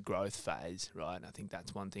that's that growth phase, right? And I think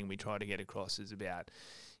that's one thing we try to get across is about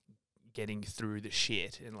getting through the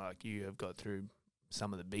shit, and like you have got through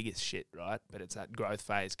some of the biggest shit, right? But it's that growth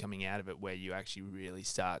phase coming out of it where you actually really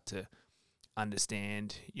start to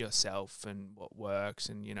understand yourself and what works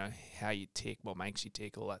and, you know, how you tick, what makes you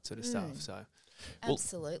tick, all that sort of stuff. So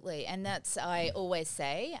Absolutely. And that's, I always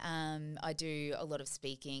say, I do a lot of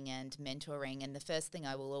speaking and mentoring, and the first thing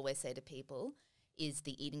I will always say to people is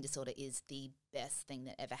the eating disorder is the best thing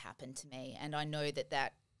that ever happened to me. And I know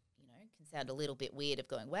that, you know, can sound a little bit weird of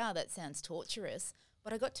going, wow, that sounds torturous,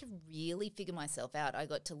 but I got to really figure myself out. I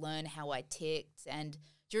got to learn how I ticked, and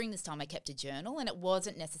during this time I kept a journal, and it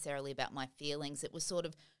wasn't necessarily about my feelings. It was sort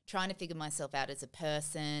of trying to figure myself out as a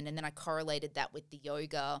person, and then I correlated that with the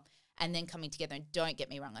yoga. And then coming together, and don't get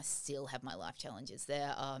me wrong, I still have my life challenges.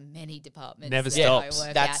 There are many departments. Never that stops. I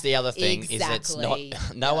work That's at. the other thing is it's not,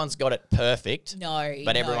 no one's got it perfect. No.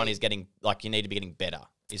 But everyone is getting, like, you need to be getting better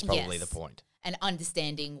is probably Yes. the point. And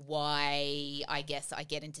understanding why I guess I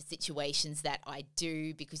get into situations that I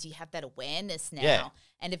do, because you have that awareness now. Yeah.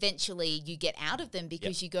 And eventually you get out of them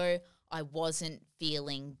because you go, I wasn't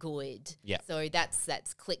feeling good. Yeah. So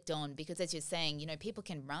that's clicked on, because as you're saying, you know, people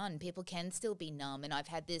can run, people can still be numb. And I've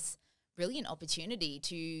had this brilliant opportunity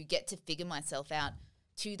to get to figure myself out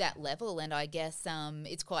to that level. And I guess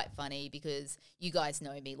it's quite funny because you guys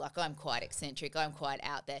know me, like I'm quite eccentric, I'm quite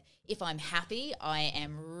out there. If I'm happy, I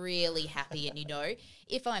am really happy. And you know,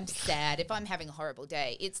 if I'm sad, if I'm having a horrible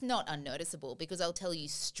day, it's not unnoticeable because I'll tell you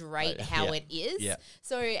straight how it is. Yeah.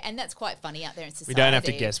 So, and that's quite funny out there in society. we don't have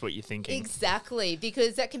to guess what you're thinking. Exactly,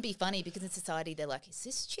 because that can be funny because in society they're like, is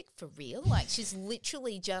this chick for real? Like she's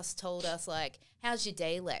literally just told us like, how's your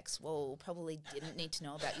day, Lex? Well, probably didn't need to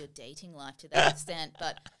know about your dating life to that extent,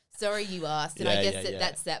 but sorry you asked. And I guess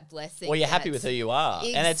that's that blessing. Well, you're happy with who you are.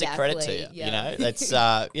 And it's a credit to you, you know. That's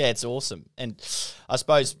it's awesome. And I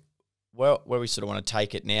suppose where we sort of want to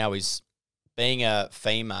take it now is being a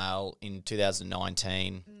female in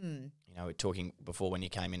 2019, you know, we're talking before when you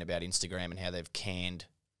came in about Instagram and how they've canned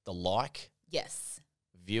the like. Yes.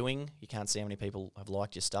 Viewing. You can't see how many people have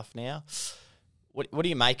liked your stuff now. What do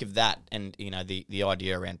you make of that, and you know the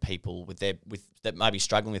idea around people with that maybe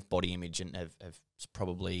struggling with body image and have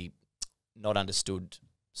probably not understood,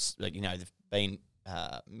 like, you know, they've been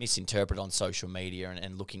misinterpreted on social media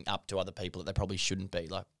and looking up to other people that they probably shouldn't be.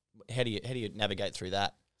 Like, how do you navigate through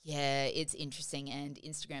that? Yeah, it's interesting. And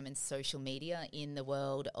Instagram and social media in the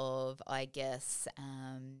world of, I guess,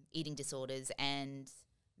 eating disorders, and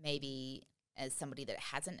maybe as somebody that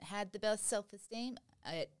hasn't had the best self-esteem,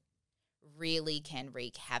 it really can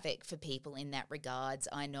wreak havoc for people in that regards.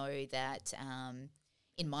 I know that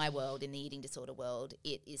in my world, in the eating disorder world,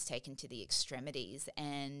 it is taken to the extremities.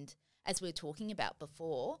 And as we were talking about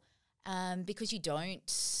before, because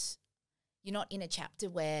you're not in a chapter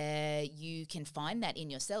where you can find that in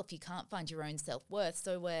yourself. You can't find your own self-worth.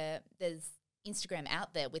 So where there's Instagram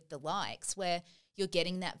out there with the likes where you're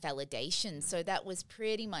getting that validation. So that was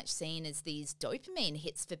pretty much seen as these dopamine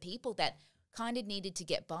hits for people that kind of needed to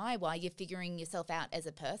get by while you're figuring yourself out as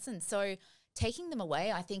a person. So taking them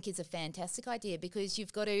away, I think, is a fantastic idea, because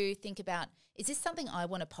you've got to think about, is this something I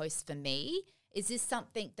want to post for me? Is this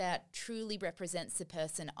something that truly represents the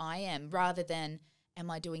person I am, rather than,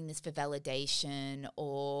 am I doing this for validation,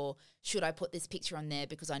 or should I put this picture on there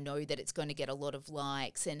because I know that it's going to get a lot of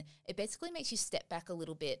likes? And it basically makes you step back a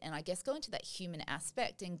little bit and I guess go into that human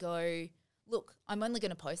aspect and go, look, I'm only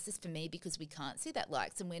going to post this for me because we can't see that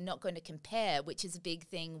likes, and we're not going to compare, which is a big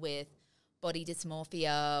thing with body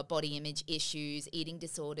dysmorphia, body image issues, eating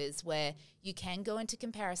disorders, where you can go into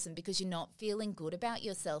comparison because you're not feeling good about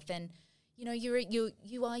yourself. And you know,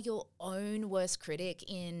 you are your own worst critic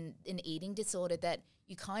in an eating disorder, that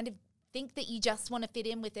you kind of think that you just want to fit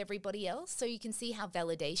in with everybody else. So you can see how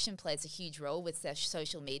validation plays a huge role with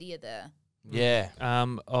social media there. Yeah.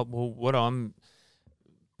 Well, what I'm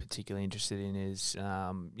particularly interested in is,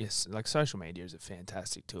 yes, like social media is a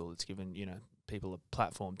fantastic tool. It's given, you know, people a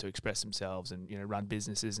platform to express themselves and, you know, run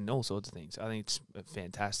businesses and all sorts of things. I think it's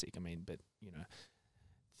fantastic. I mean, but, you know,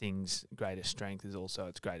 things' greatest strength is also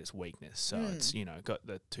its greatest weakness. So it's, you know, got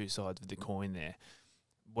the two sides of the coin there.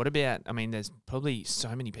 What about, I mean, there's probably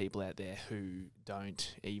so many people out there who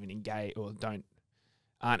don't even engage or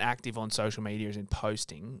aren't active on social media as in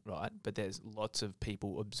posting, right? But there's lots of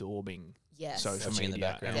people absorbing social Watching in the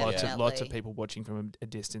media, background. and lots of people watching from a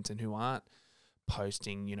distance and who aren't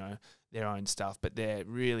posting, you know, their own stuff, but they're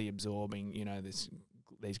really absorbing, you know, these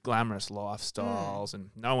glamorous lifestyles, and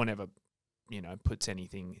no one ever, you know, puts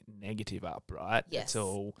anything negative up, right? Yes. It's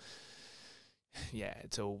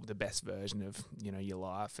all the best version of, you know, your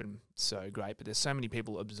life, and so great. But there's so many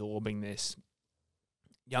people absorbing this,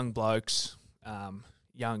 young blokes,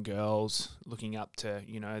 young girls looking up to,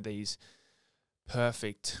 you know, these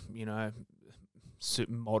perfect, you know, suit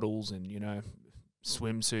models and, you know,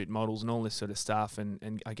 swimsuit models and all this sort of stuff.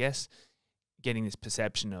 And I guess getting this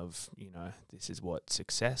perception of, you know, this is what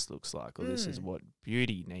success looks like, or this is what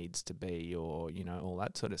beauty needs to be, or, you know, all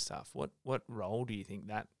that sort of stuff. What role do you think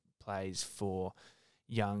that plays for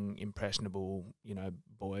young, impressionable, you know,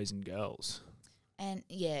 boys and girls? And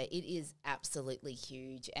yeah, it is absolutely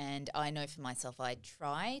huge. And I know for myself, I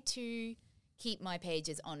try to keep my page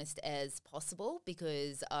as honest as possible,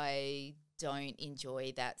 because I don't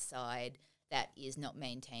enjoy that side that is not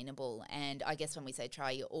maintainable. And I guess when we say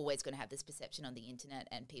try, you're always going to have this perception on the internet,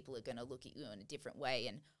 and people are going to look at you in a different way,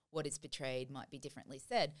 and what is portrayed might be differently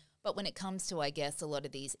said. But when it comes to, I guess, a lot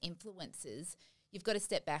of these influencers, you've got to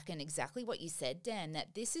step back, and exactly what you said, Dan,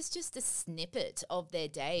 that this is just a snippet of their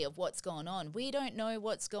day, of what's going on. We don't know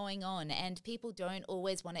what's going on, and people don't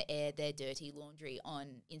always want to air their dirty laundry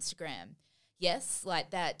on Instagram. Yes,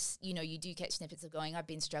 like that, you know, you do catch snippets of going, I've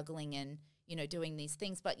been struggling and, you know, doing these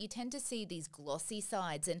things, but you tend to see these glossy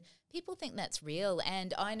sides, and people think that's real.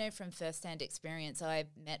 And I know from firsthand experience, I've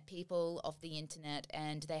met people off the internet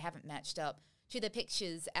and they haven't matched up to the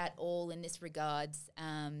pictures at all in this regards,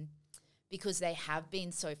 because they have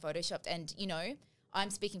been so photoshopped. And, you know,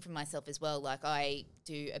 I'm speaking for myself as well. Like, I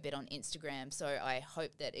do a bit on Instagram, so I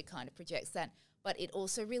hope that it kind of projects that. But it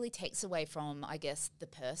also really takes away from, I guess, the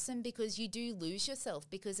person, because you do lose yourself,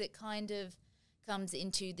 because it kind of comes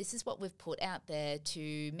into, this is what we've put out there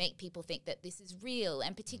to make people think that this is real.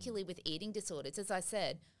 And particularly with eating disorders, as I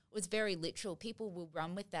said, it was very literal. People will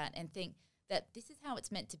run with that and think that this is how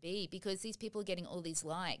it's meant to be, because these people are getting all these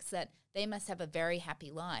likes, that they must have a very happy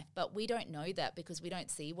life. But we don't know that, because we don't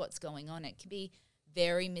see what's going on. It can be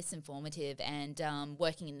very misinformative. And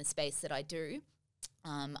working in the space that I do,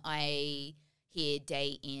 I hear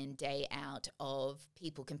day in, day out of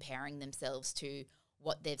people comparing themselves to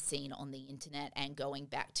what they've seen on the internet, and going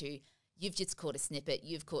back to, you've just caught a snippet,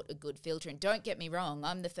 you've caught a good filter. And don't get me wrong,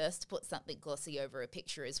 I'm the first to put something glossy over a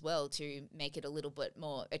picture as well to make it a little bit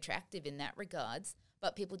more attractive in that regards.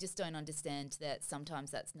 But people just don't understand that sometimes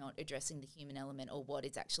that's not addressing the human element or what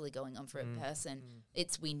is actually going on for a person.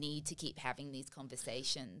 We need to keep having these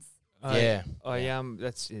conversations.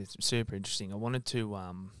 That's super interesting. I wanted to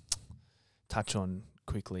touch on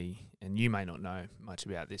quickly, and you may not know much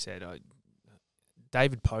about this, Ed.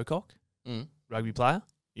 David Pocock, rugby player.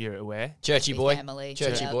 You're aware. Churchy boy. Family.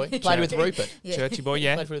 Churchy Yeah. boy. Played with Rupert. Yeah. Churchy boy,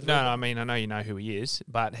 yeah. Played with No, Rupert. I mean, I know you know who he is,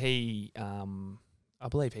 but he, I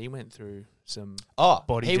believe he went through some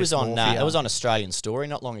body he was on. dysmorphia. It was on Australian Story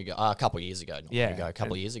not long ago. A couple of years ago. A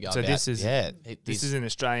couple of years ago. So about- this is yeah. this is an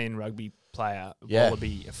Australian rugby player, Yeah.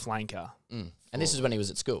 Wallaby, a flanker And this is when he was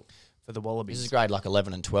at school. for the Wallabies. This is grade like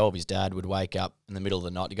 11 and 12. His dad would wake up in the middle of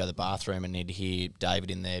the night to go to the bathroom, and he'd hear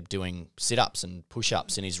David in there doing sit-ups and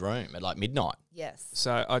push-ups in his room at like midnight. Yes.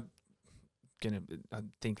 So I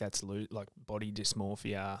think that's like body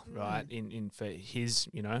dysmorphia, right? In for his,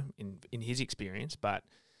 in his experience, but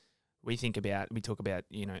we talk about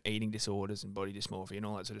eating disorders and body dysmorphia and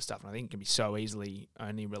all that sort of stuff, and I think it can be so easily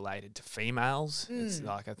only related to females. It's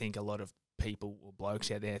like I think a lot of people or blokes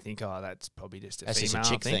out there think, oh, that's probably just That's female just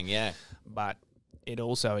a chick thing, yeah. but it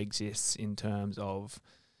also exists in terms of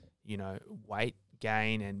weight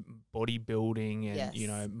gain and bodybuilding and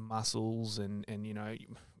Yes. muscles and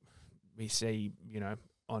we see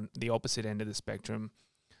on the opposite end of the spectrum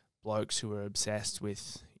blokes who are obsessed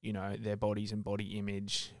with their bodies and body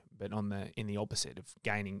image, but in the opposite of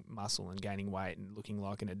gaining muscle and gaining weight and looking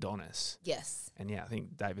like an Adonis. Yes. And I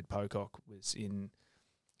think David Pocock was in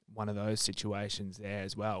one of those situations there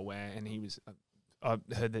as well, and he was. I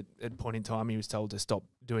heard that at a point in time he was told to stop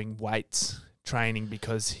doing weights training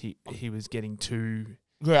because he was getting too.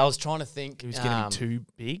 Yeah, I was trying to think. He was getting too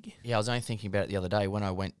big. Yeah, I was only thinking about it the other day when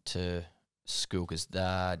I went to school because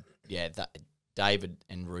David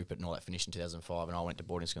and Rupert and all that finished in 2005, and I went to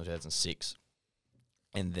boarding school in 2006.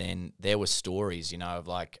 And then there were stories, of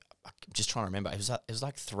like, I'm just trying to remember. It was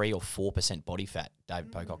like 3 or 4% body fat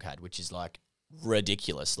David Pocock had, which is like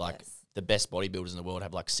ridiculous. Like the best bodybuilders in the world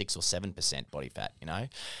have like 6 or 7% body fat,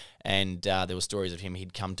 And there were stories of him.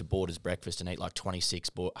 He'd come to Borders breakfast and eat like 26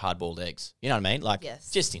 hard-boiled eggs. You know what I mean? Like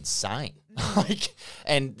just insane.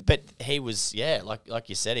 But he was like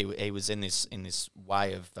you said, he was in this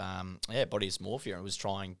way of body dysmorphia and was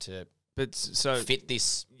trying to fit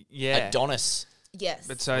this Adonis. Yes.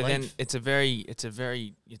 But so then it's a very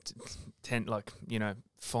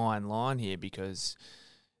fine line here, because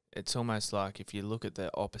it's almost like if you look at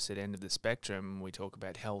the opposite end of the spectrum, we talk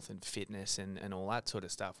about health and fitness and all that sort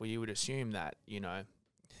of stuff. Well, you would assume that,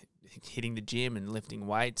 hitting the gym and lifting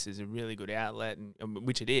weights is a really good outlet, and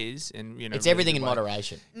which it is. And, it's everything in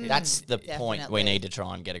moderation. That's the definitely. point we need to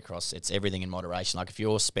try and get across. It's everything in moderation. Like if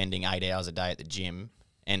you're spending 8 hours a day at the gym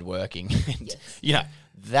and working, and,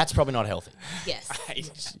 that's probably not healthy.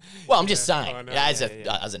 Yes. Well, I'm just saying, as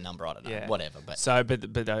a number, I don't know, whatever. But so,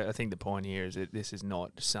 but I think the point here is that this is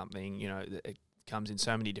not something that it comes in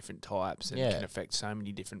so many different types and can affect so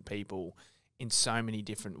many different people in so many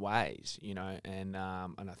different ways, and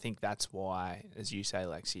I think that's why, as you say,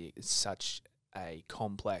 Lexi, it's such a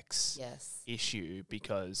complex issue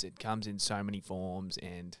because it comes in so many forms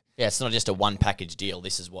and. Yeah, it's not just a one package deal.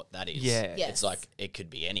 This is what that is. Yeah. Yes. It's like it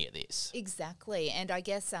could be any of this. Exactly. And I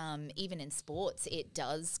guess even in sports, it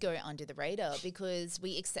does go under the radar because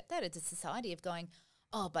we accept that as a society of going,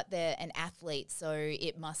 oh, but they're an athlete, so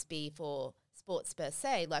it must be for sports per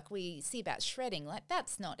se. Like we see about shredding, like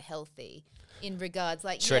that's not healthy in regards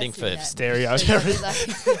like shredding for stereo.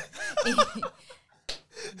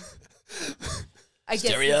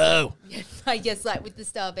 I guess like with the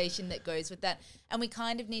starvation that goes with that. And we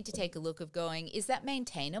kind of need to take a look of going, is that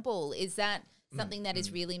maintainable? Is that something that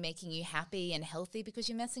is really making you happy and healthy because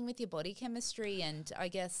you're messing with your body chemistry and I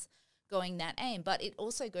guess going that aim? But it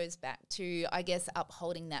also goes back to, I guess,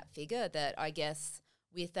 upholding that figure that I guess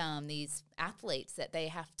with these athletes that they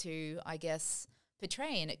have to, I guess,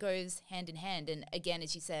 portray. And it goes hand in hand. And again,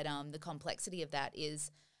 as you said, the complexity of that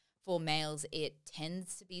is for males, it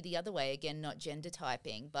tends to be the other way. Again, not gender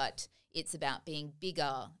typing, but it's about being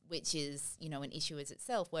bigger, which is, an issue as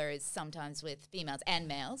itself. Whereas sometimes with females and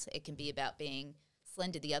males, it can be about being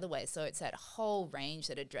slender the other way. So it's that whole range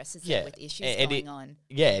that addresses it with issues going on.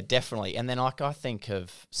 Yeah, definitely. And then I think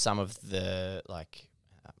of some of the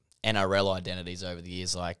NRL identities over the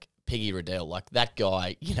years, like Piggy Riddell, like that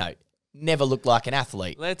guy, never looked like an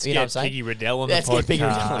athlete. Let's you know get Piggy Riddell on Let's the podcast. Get Piggy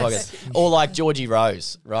Riddell on the podcast. Or like Georgie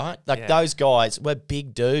Rose, right? Like those guys were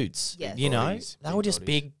big dudes. Yes. They were just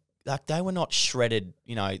big. Like they were not shredded.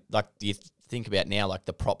 Like you think about now, like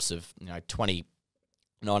the props of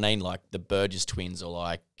 2019, like the Burgess twins, or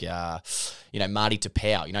like Marty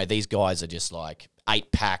Tapau. These guys are just like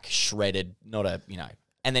 8-pack shredded, not a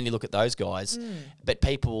And then you look at those guys, but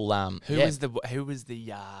people who was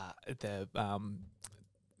the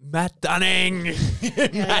Matt Dunning.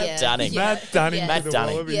 Matt Dunning. Yeah. Matt Dunning. Matt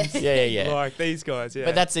Dunning. Yes. Yeah. Like these guys, yeah.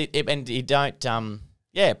 But that's it. And you don't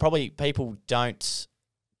probably people don't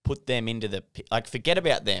put them into the like forget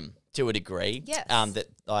about them to a degree. Yes. That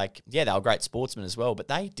like they were great sportsmen as well, but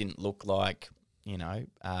they didn't look like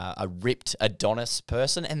a ripped Adonis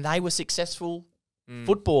person, and they were successful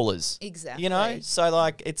footballers. Exactly. You know, so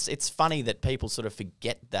like it's funny that people sort of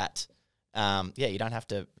forget that. You don't have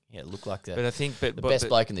to look like the best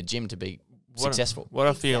bloke in the gym to be successful. What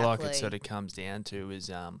I feel like it sort of comes down to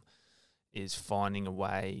is finding a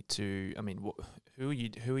way to. I mean, who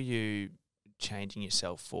are you changing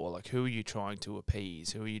yourself for? Like, who are you trying to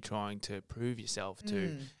appease? Who are you trying to prove yourself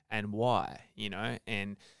to, and why? You know,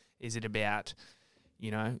 and is it about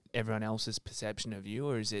everyone else's perception of you,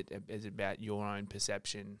 or is it about your own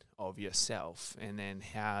perception of yourself? And then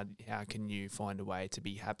how can you find a way to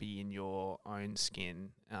be happy in your own skin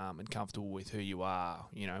and comfortable with who you are,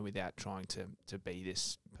 without trying to be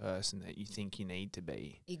this person that you think you need to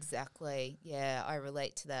be? Exactly. Yeah, I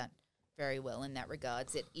relate to that very well in that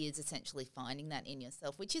regards. It is essentially finding that in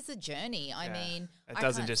yourself, which is a journey. I mean, it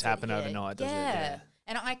doesn't just happen overnight, does it? Yeah.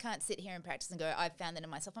 And I can't sit here and practice and go, I've found that in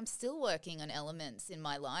myself. I'm still working on elements in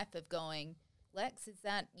my life of going, Lex, is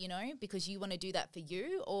that, because you want to do that for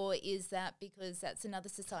you, or is that because that's another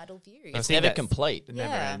societal view? It's never complete. It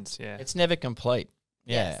never ends, It's never complete.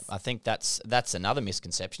 Yeah, yes. I think that's another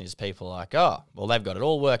misconception is people are like, oh, well, they've got it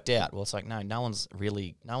all worked out. Well, it's like, no one's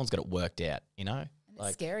got it worked out,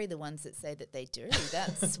 It's scary, the ones that say that they do.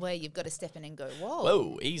 That's where you've got to step in and go,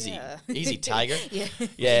 whoa, easy, easy, Tiger.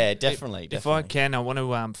 Yeah, definitely. If I can, I want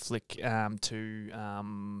to flick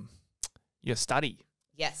to your study.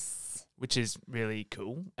 Yes. Which is really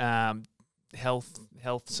cool. Health,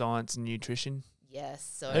 science, and nutrition. Yes.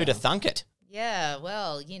 So who'd have thunk it? Yeah,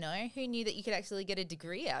 well, who knew that you could actually get a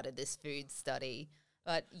degree out of this food study?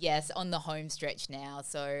 But yes, on the home stretch now.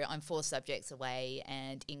 So I'm 4 subjects away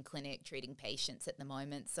and in clinic treating patients at the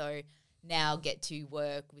moment. So now get to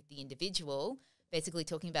work with the individual, basically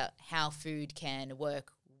talking about how food can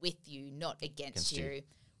work with you, not against you,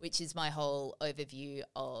 which is my whole overview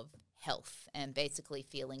of health and basically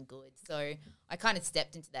feeling good. So I kind of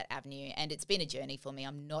stepped into that avenue, and it's been a journey for me.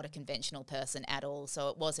 I'm not a conventional person at all. So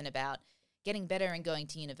it wasn't about getting better and going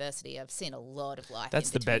to university. I've seen a lot of life in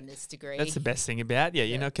between this degree. That's the best thing about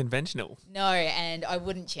you're not conventional. No, and I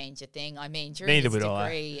wouldn't change a thing. I mean, during neither this would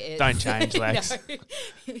degree, I. Don't change, Lex.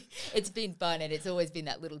 It's been fun, and it's always been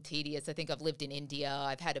that little tedious. I think I've lived in India.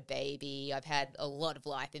 I've had a baby. I've had a lot of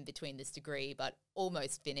life in between this degree, but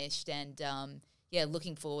almost finished. And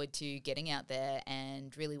looking forward to getting out there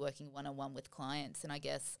and really working one-on-one with clients. And I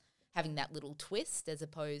guess having that little twist as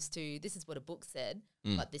opposed to this is what a book said,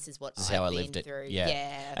 but this is what I've been through.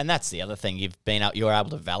 Yeah. And that's the other thing. You're able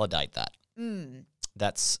to validate that.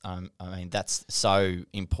 That's, that's so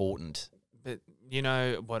important. But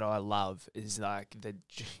what I love is like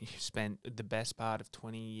you spent the best part of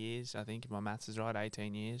 20 years, I think, if my maths is right,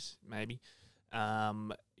 18 years maybe,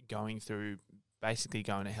 going through, basically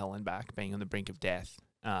going to hell and back, being on the brink of death,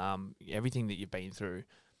 everything that you've been through,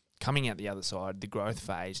 coming out the other side, the growth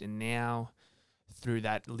phase, and now through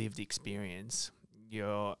that lived experience,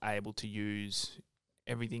 you're able to use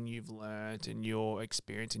everything you've learned and your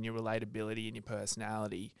experience and your relatability and your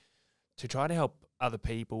personality to try to help other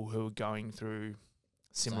people who are going through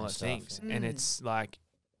similar things. And it's like,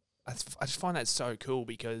 I just find that so cool,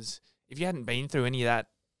 because if you hadn't been through any of that,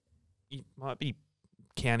 you might be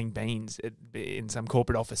counting beans in some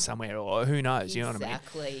corporate office somewhere, or who knows, you know what I mean?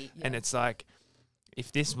 Exactly. Yeah. And it's like,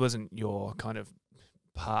 if this wasn't your kind of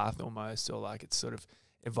path almost, or like it's sort of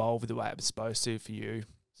evolved the way it was supposed to for you.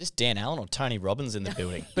 Just Dan Allen or Tony Robbins in the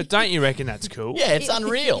building. But don't you reckon that's cool? Yeah, it's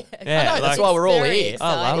unreal. Yeah, I know, that's why we're all here.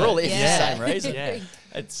 I love we're all here for the same reason. Yeah.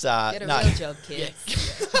 It's Get a real job,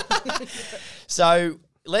 kids. So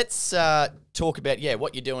let's talk about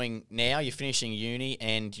what you're doing now. You're finishing uni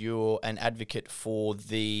and you're an advocate for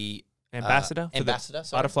the Ambassador for the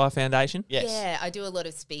Butterfly Foundation. Yes. Yeah, I do a lot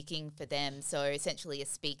of speaking for them. So essentially a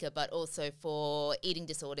speaker, but also for Eating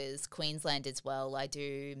Disorders Queensland as well. I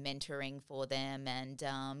do mentoring for them and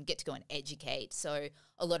get to go and educate. So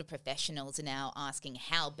a lot of professionals are now asking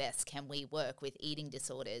how best can we work with eating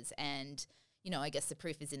disorders. And, I guess the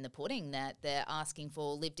proof is in the pudding that they're asking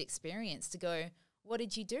for lived experience to go, what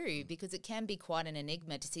did you do? Because it can be quite an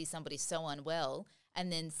enigma to see somebody so unwell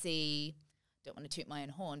and then see, don't want to toot my own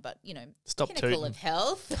horn, but, Stop pinnacle tooting. of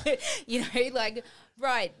health,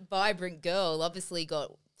 vibrant girl, obviously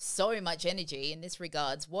got so much energy in this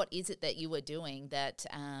regards. What is it that you are doing that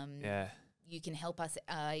you can help us,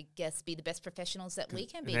 I guess, be the best professionals that we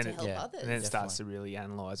can be to help others? And then it starts to really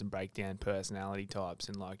analyse and break down personality types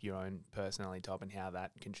and like your own personality type and how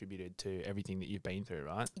that contributed to everything that you've been through,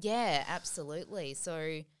 right? Yeah, absolutely.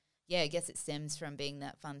 So, I guess it stems from being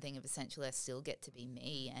that fun thing of essentially I still get to be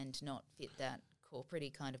me and not fit that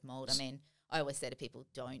corporate-y kind of mold. I mean, I always say to people,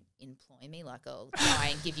 don't employ me. Like, I'll try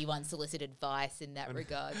and give you unsolicited advice in that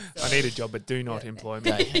regard. So. I need a job, but do not employ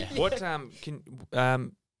me. What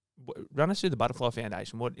run us through the Butterfly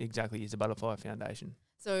Foundation. What exactly is the Butterfly Foundation?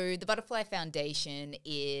 So the Butterfly Foundation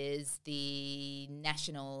is the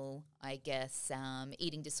national, I guess,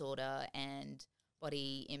 eating disorder and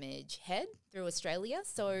body image head through Australia.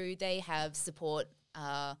 So they have support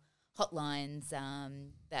hotlines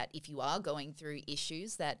that if you are going through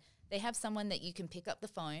issues, that they have someone that you can pick up the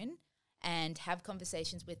phone and have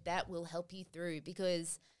conversations with that will help you through,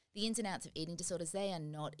 because the ins and outs of eating disorders, they are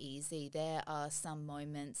not easy. There are some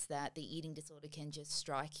moments that the eating disorder can just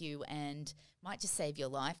strike you and might just save your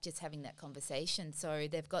life just having that conversation. So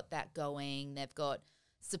they've got that going. They've got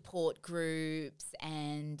support groups,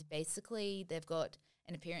 and basically they've got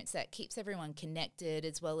an appearance that keeps everyone connected,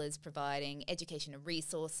 as well as providing education and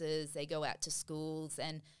resources. They go out to schools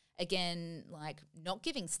and, again, like not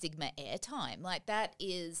giving stigma airtime. Like that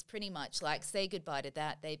is pretty much like say goodbye to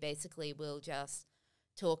that. They basically will just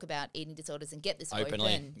talk about eating disorders and get this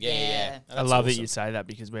openly. open. Yeah. I love that you say that,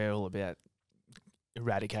 because we're all about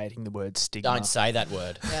eradicating the word stigma. Don't say that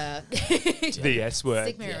word. The S word.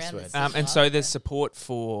 Stigma Yes around word. the stigma. And so there's support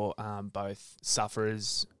for both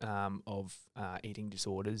sufferers of eating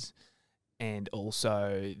disorders and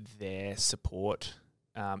also their support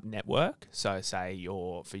network. So say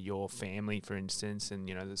for your family, for instance, and,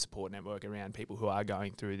 the support network around people who are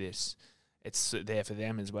going through this, it's there for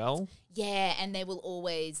them as well. Yeah, and they will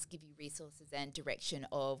always give you resources and direction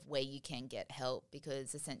of where you can get help,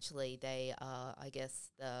 because essentially they are, I guess,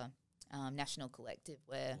 the national collective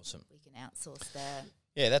where we can outsource there.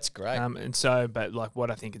 Yeah, that's great. And so, but like what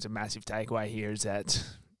I think is a massive takeaway here is that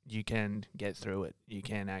you can get through it. You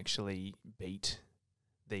can actually beat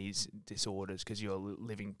these disorders because you're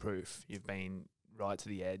living proof. You've been right to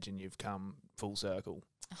the edge and you've come full circle.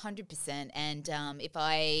 100%. And if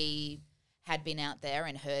I had been out there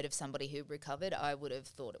and heard of somebody who recovered, I would have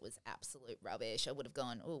thought it was absolute rubbish. I would have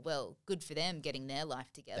gone, oh, well, good for them getting their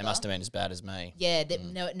life together. They must have been as bad as me. Yeah,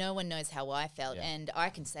 no one knows how I felt. Yeah. And I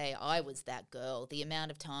can say I was that girl. The amount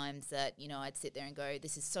of times that, I'd sit there and go,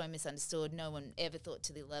 this is so misunderstood. No one ever thought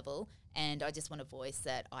to the level. And I just want to voice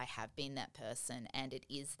that I have been that person, and it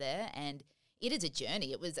is there. And it is a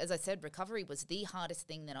journey. It was, as I said, recovery was the hardest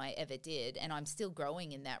thing that I ever did, and I'm still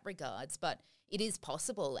growing in that regards, but it is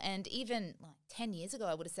possible. And even like 10 years ago,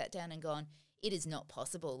 I would have sat down and gone, it is not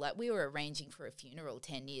possible. Like we were arranging for a funeral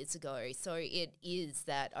 10 years ago. So it is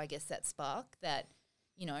that, I guess, that spark that,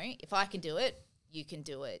 if I can do it, you can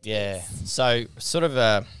do it. Yeah. It's So sort of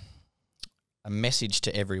a message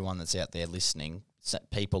to everyone that's out there listening,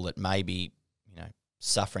 people that may be,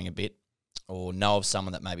 suffering a bit, or know of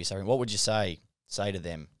someone that may be suffering, what would you say to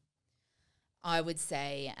them? I would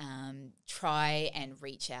say try and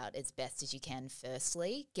reach out as best as you can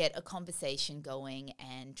firstly. Get a conversation going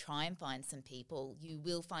and try and find some people. You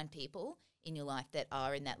will find people in your life that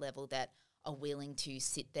are in that level that are willing to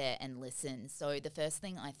sit there and listen. So the first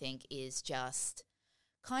thing I think is just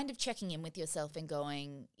kind of checking in with yourself and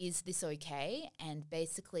going, is this okay? And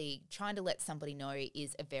basically trying to let somebody know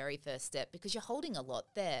is a very first step, because you're holding a lot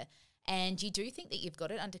there. And you do think that you've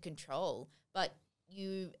got it under control, but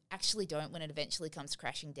you actually don't when it eventually comes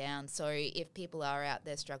crashing down. So if people are out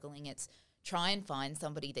there struggling, it's try and find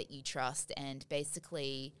somebody that you trust, and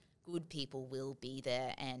basically good people will be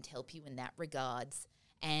there and help you in that regards.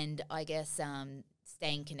 And I guess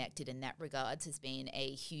staying connected in that regards has been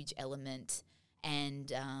a huge element,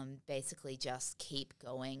 and basically just keep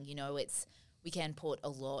going. We can put a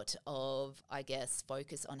lot of, I guess,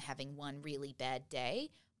 focus on having one really bad day,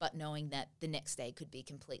 but knowing that the next day could be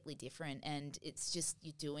completely different. And it's just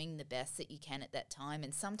you're doing the best that you can at that time.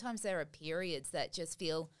 And sometimes there are periods that just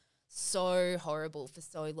feel so horrible for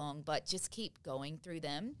so long, but just keep going through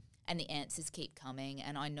them and the answers keep coming.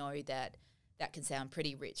 And I know that that can sound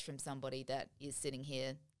pretty rich from somebody that is sitting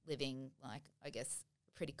here living, like, I guess,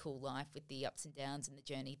 a pretty cool life with the ups and downs and the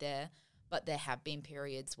journey there. But there have been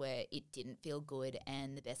periods where it didn't feel good,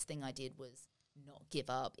 and the best thing I did was not give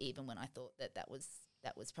up, even when I thought that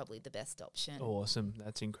was probably the best option. Awesome.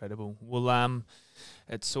 That's incredible. Well,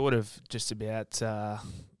 it's sort of just about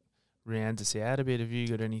rounds us out a bit. Have you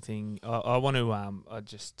got anything? I want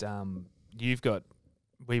to,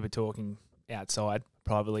 we were talking outside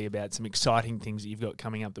privately about some exciting things that you've got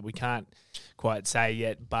coming up that we can't quite say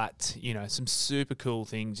yet, but, some super cool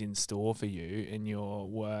things in store for you in your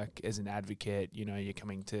work as an advocate. You're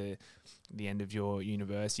coming to the end of your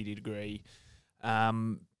university degree.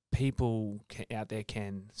 people out there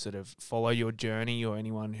can sort of follow your journey, or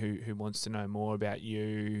anyone who wants to know more about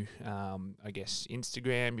you, I guess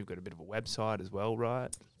Instagram, you've got a bit of a website as well,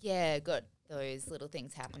 right? Yeah, got those little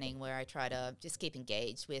things happening where I try to just keep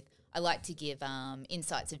engaged with. I like to give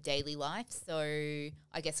insights of daily life. So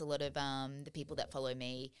I guess a lot of the people that follow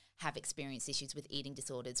me have experienced issues with eating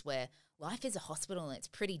disorders where life is a hospital and it's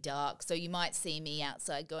pretty dark. So you might see me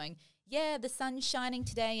outside going, yeah, the sun's shining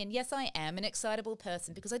today, and yes, I am an excitable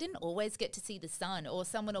person because I didn't always get to see the sun. Or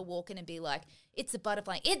someone will walk in and be like, it's a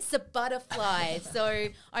butterfly. It's a butterfly. So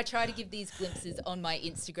I try to give these glimpses on my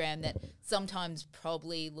Instagram that sometimes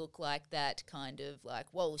probably look like that kind of like,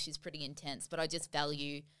 whoa, she's pretty intense. But I just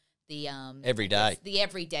value the every day. The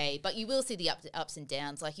everyday. But you will see the ups and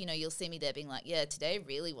downs. Like, you know, you'll see me there being like, yeah, today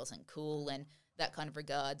really wasn't cool, and that kind of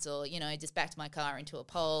regards. Or, you know, just backed my car into a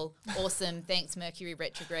pole. Awesome. Thanks, Mercury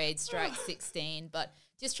retrograde, strike 16. But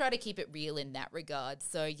just try to keep it real in that regard.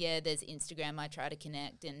 So, yeah, there's Instagram. I try to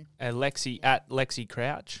connect. And Lexi, at Lexi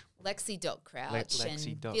Crouch. Lexi.Crouch.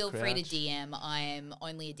 Lexi. And feel free to Crouch. DM. I am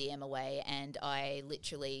only a DM away, and I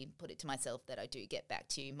literally put it to myself that I do get back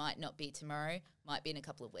to you. Might not be tomorrow, might be in a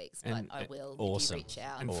couple of weeks, but I will awesome. if you reach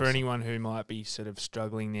out. And for anyone who might be sort of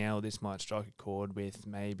struggling now, this might strike a chord with,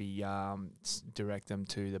 maybe direct them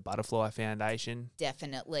to the Butterfly Foundation.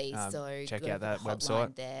 Definitely. So check go out to that the hotline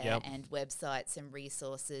website. there, Yep. and websites and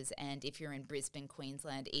resources. And if you're in Brisbane,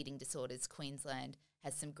 Queensland, Eating Disorders Queensland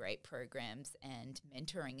has some great programs and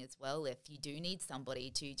mentoring as well. If you do need somebody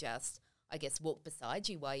to just, I guess, walk beside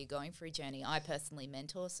you while you're going through a journey. I personally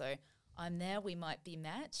mentor, so I'm there. We might be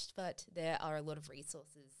matched, but there are a lot of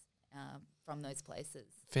resources from those places.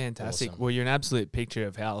 Fantastic. Awesome. Well, you're an absolute picture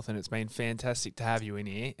of health, and it's been fantastic to have you in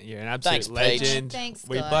here. You're an absolute Thanks, Peach. legend. Thanks,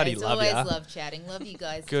 We guys. bloody love Always you. love chatting. Love you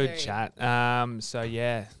guys Good too. chat. So,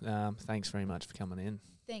 yeah, thanks very much for coming in.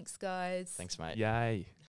 Thanks, guys. Thanks, mate. Yay.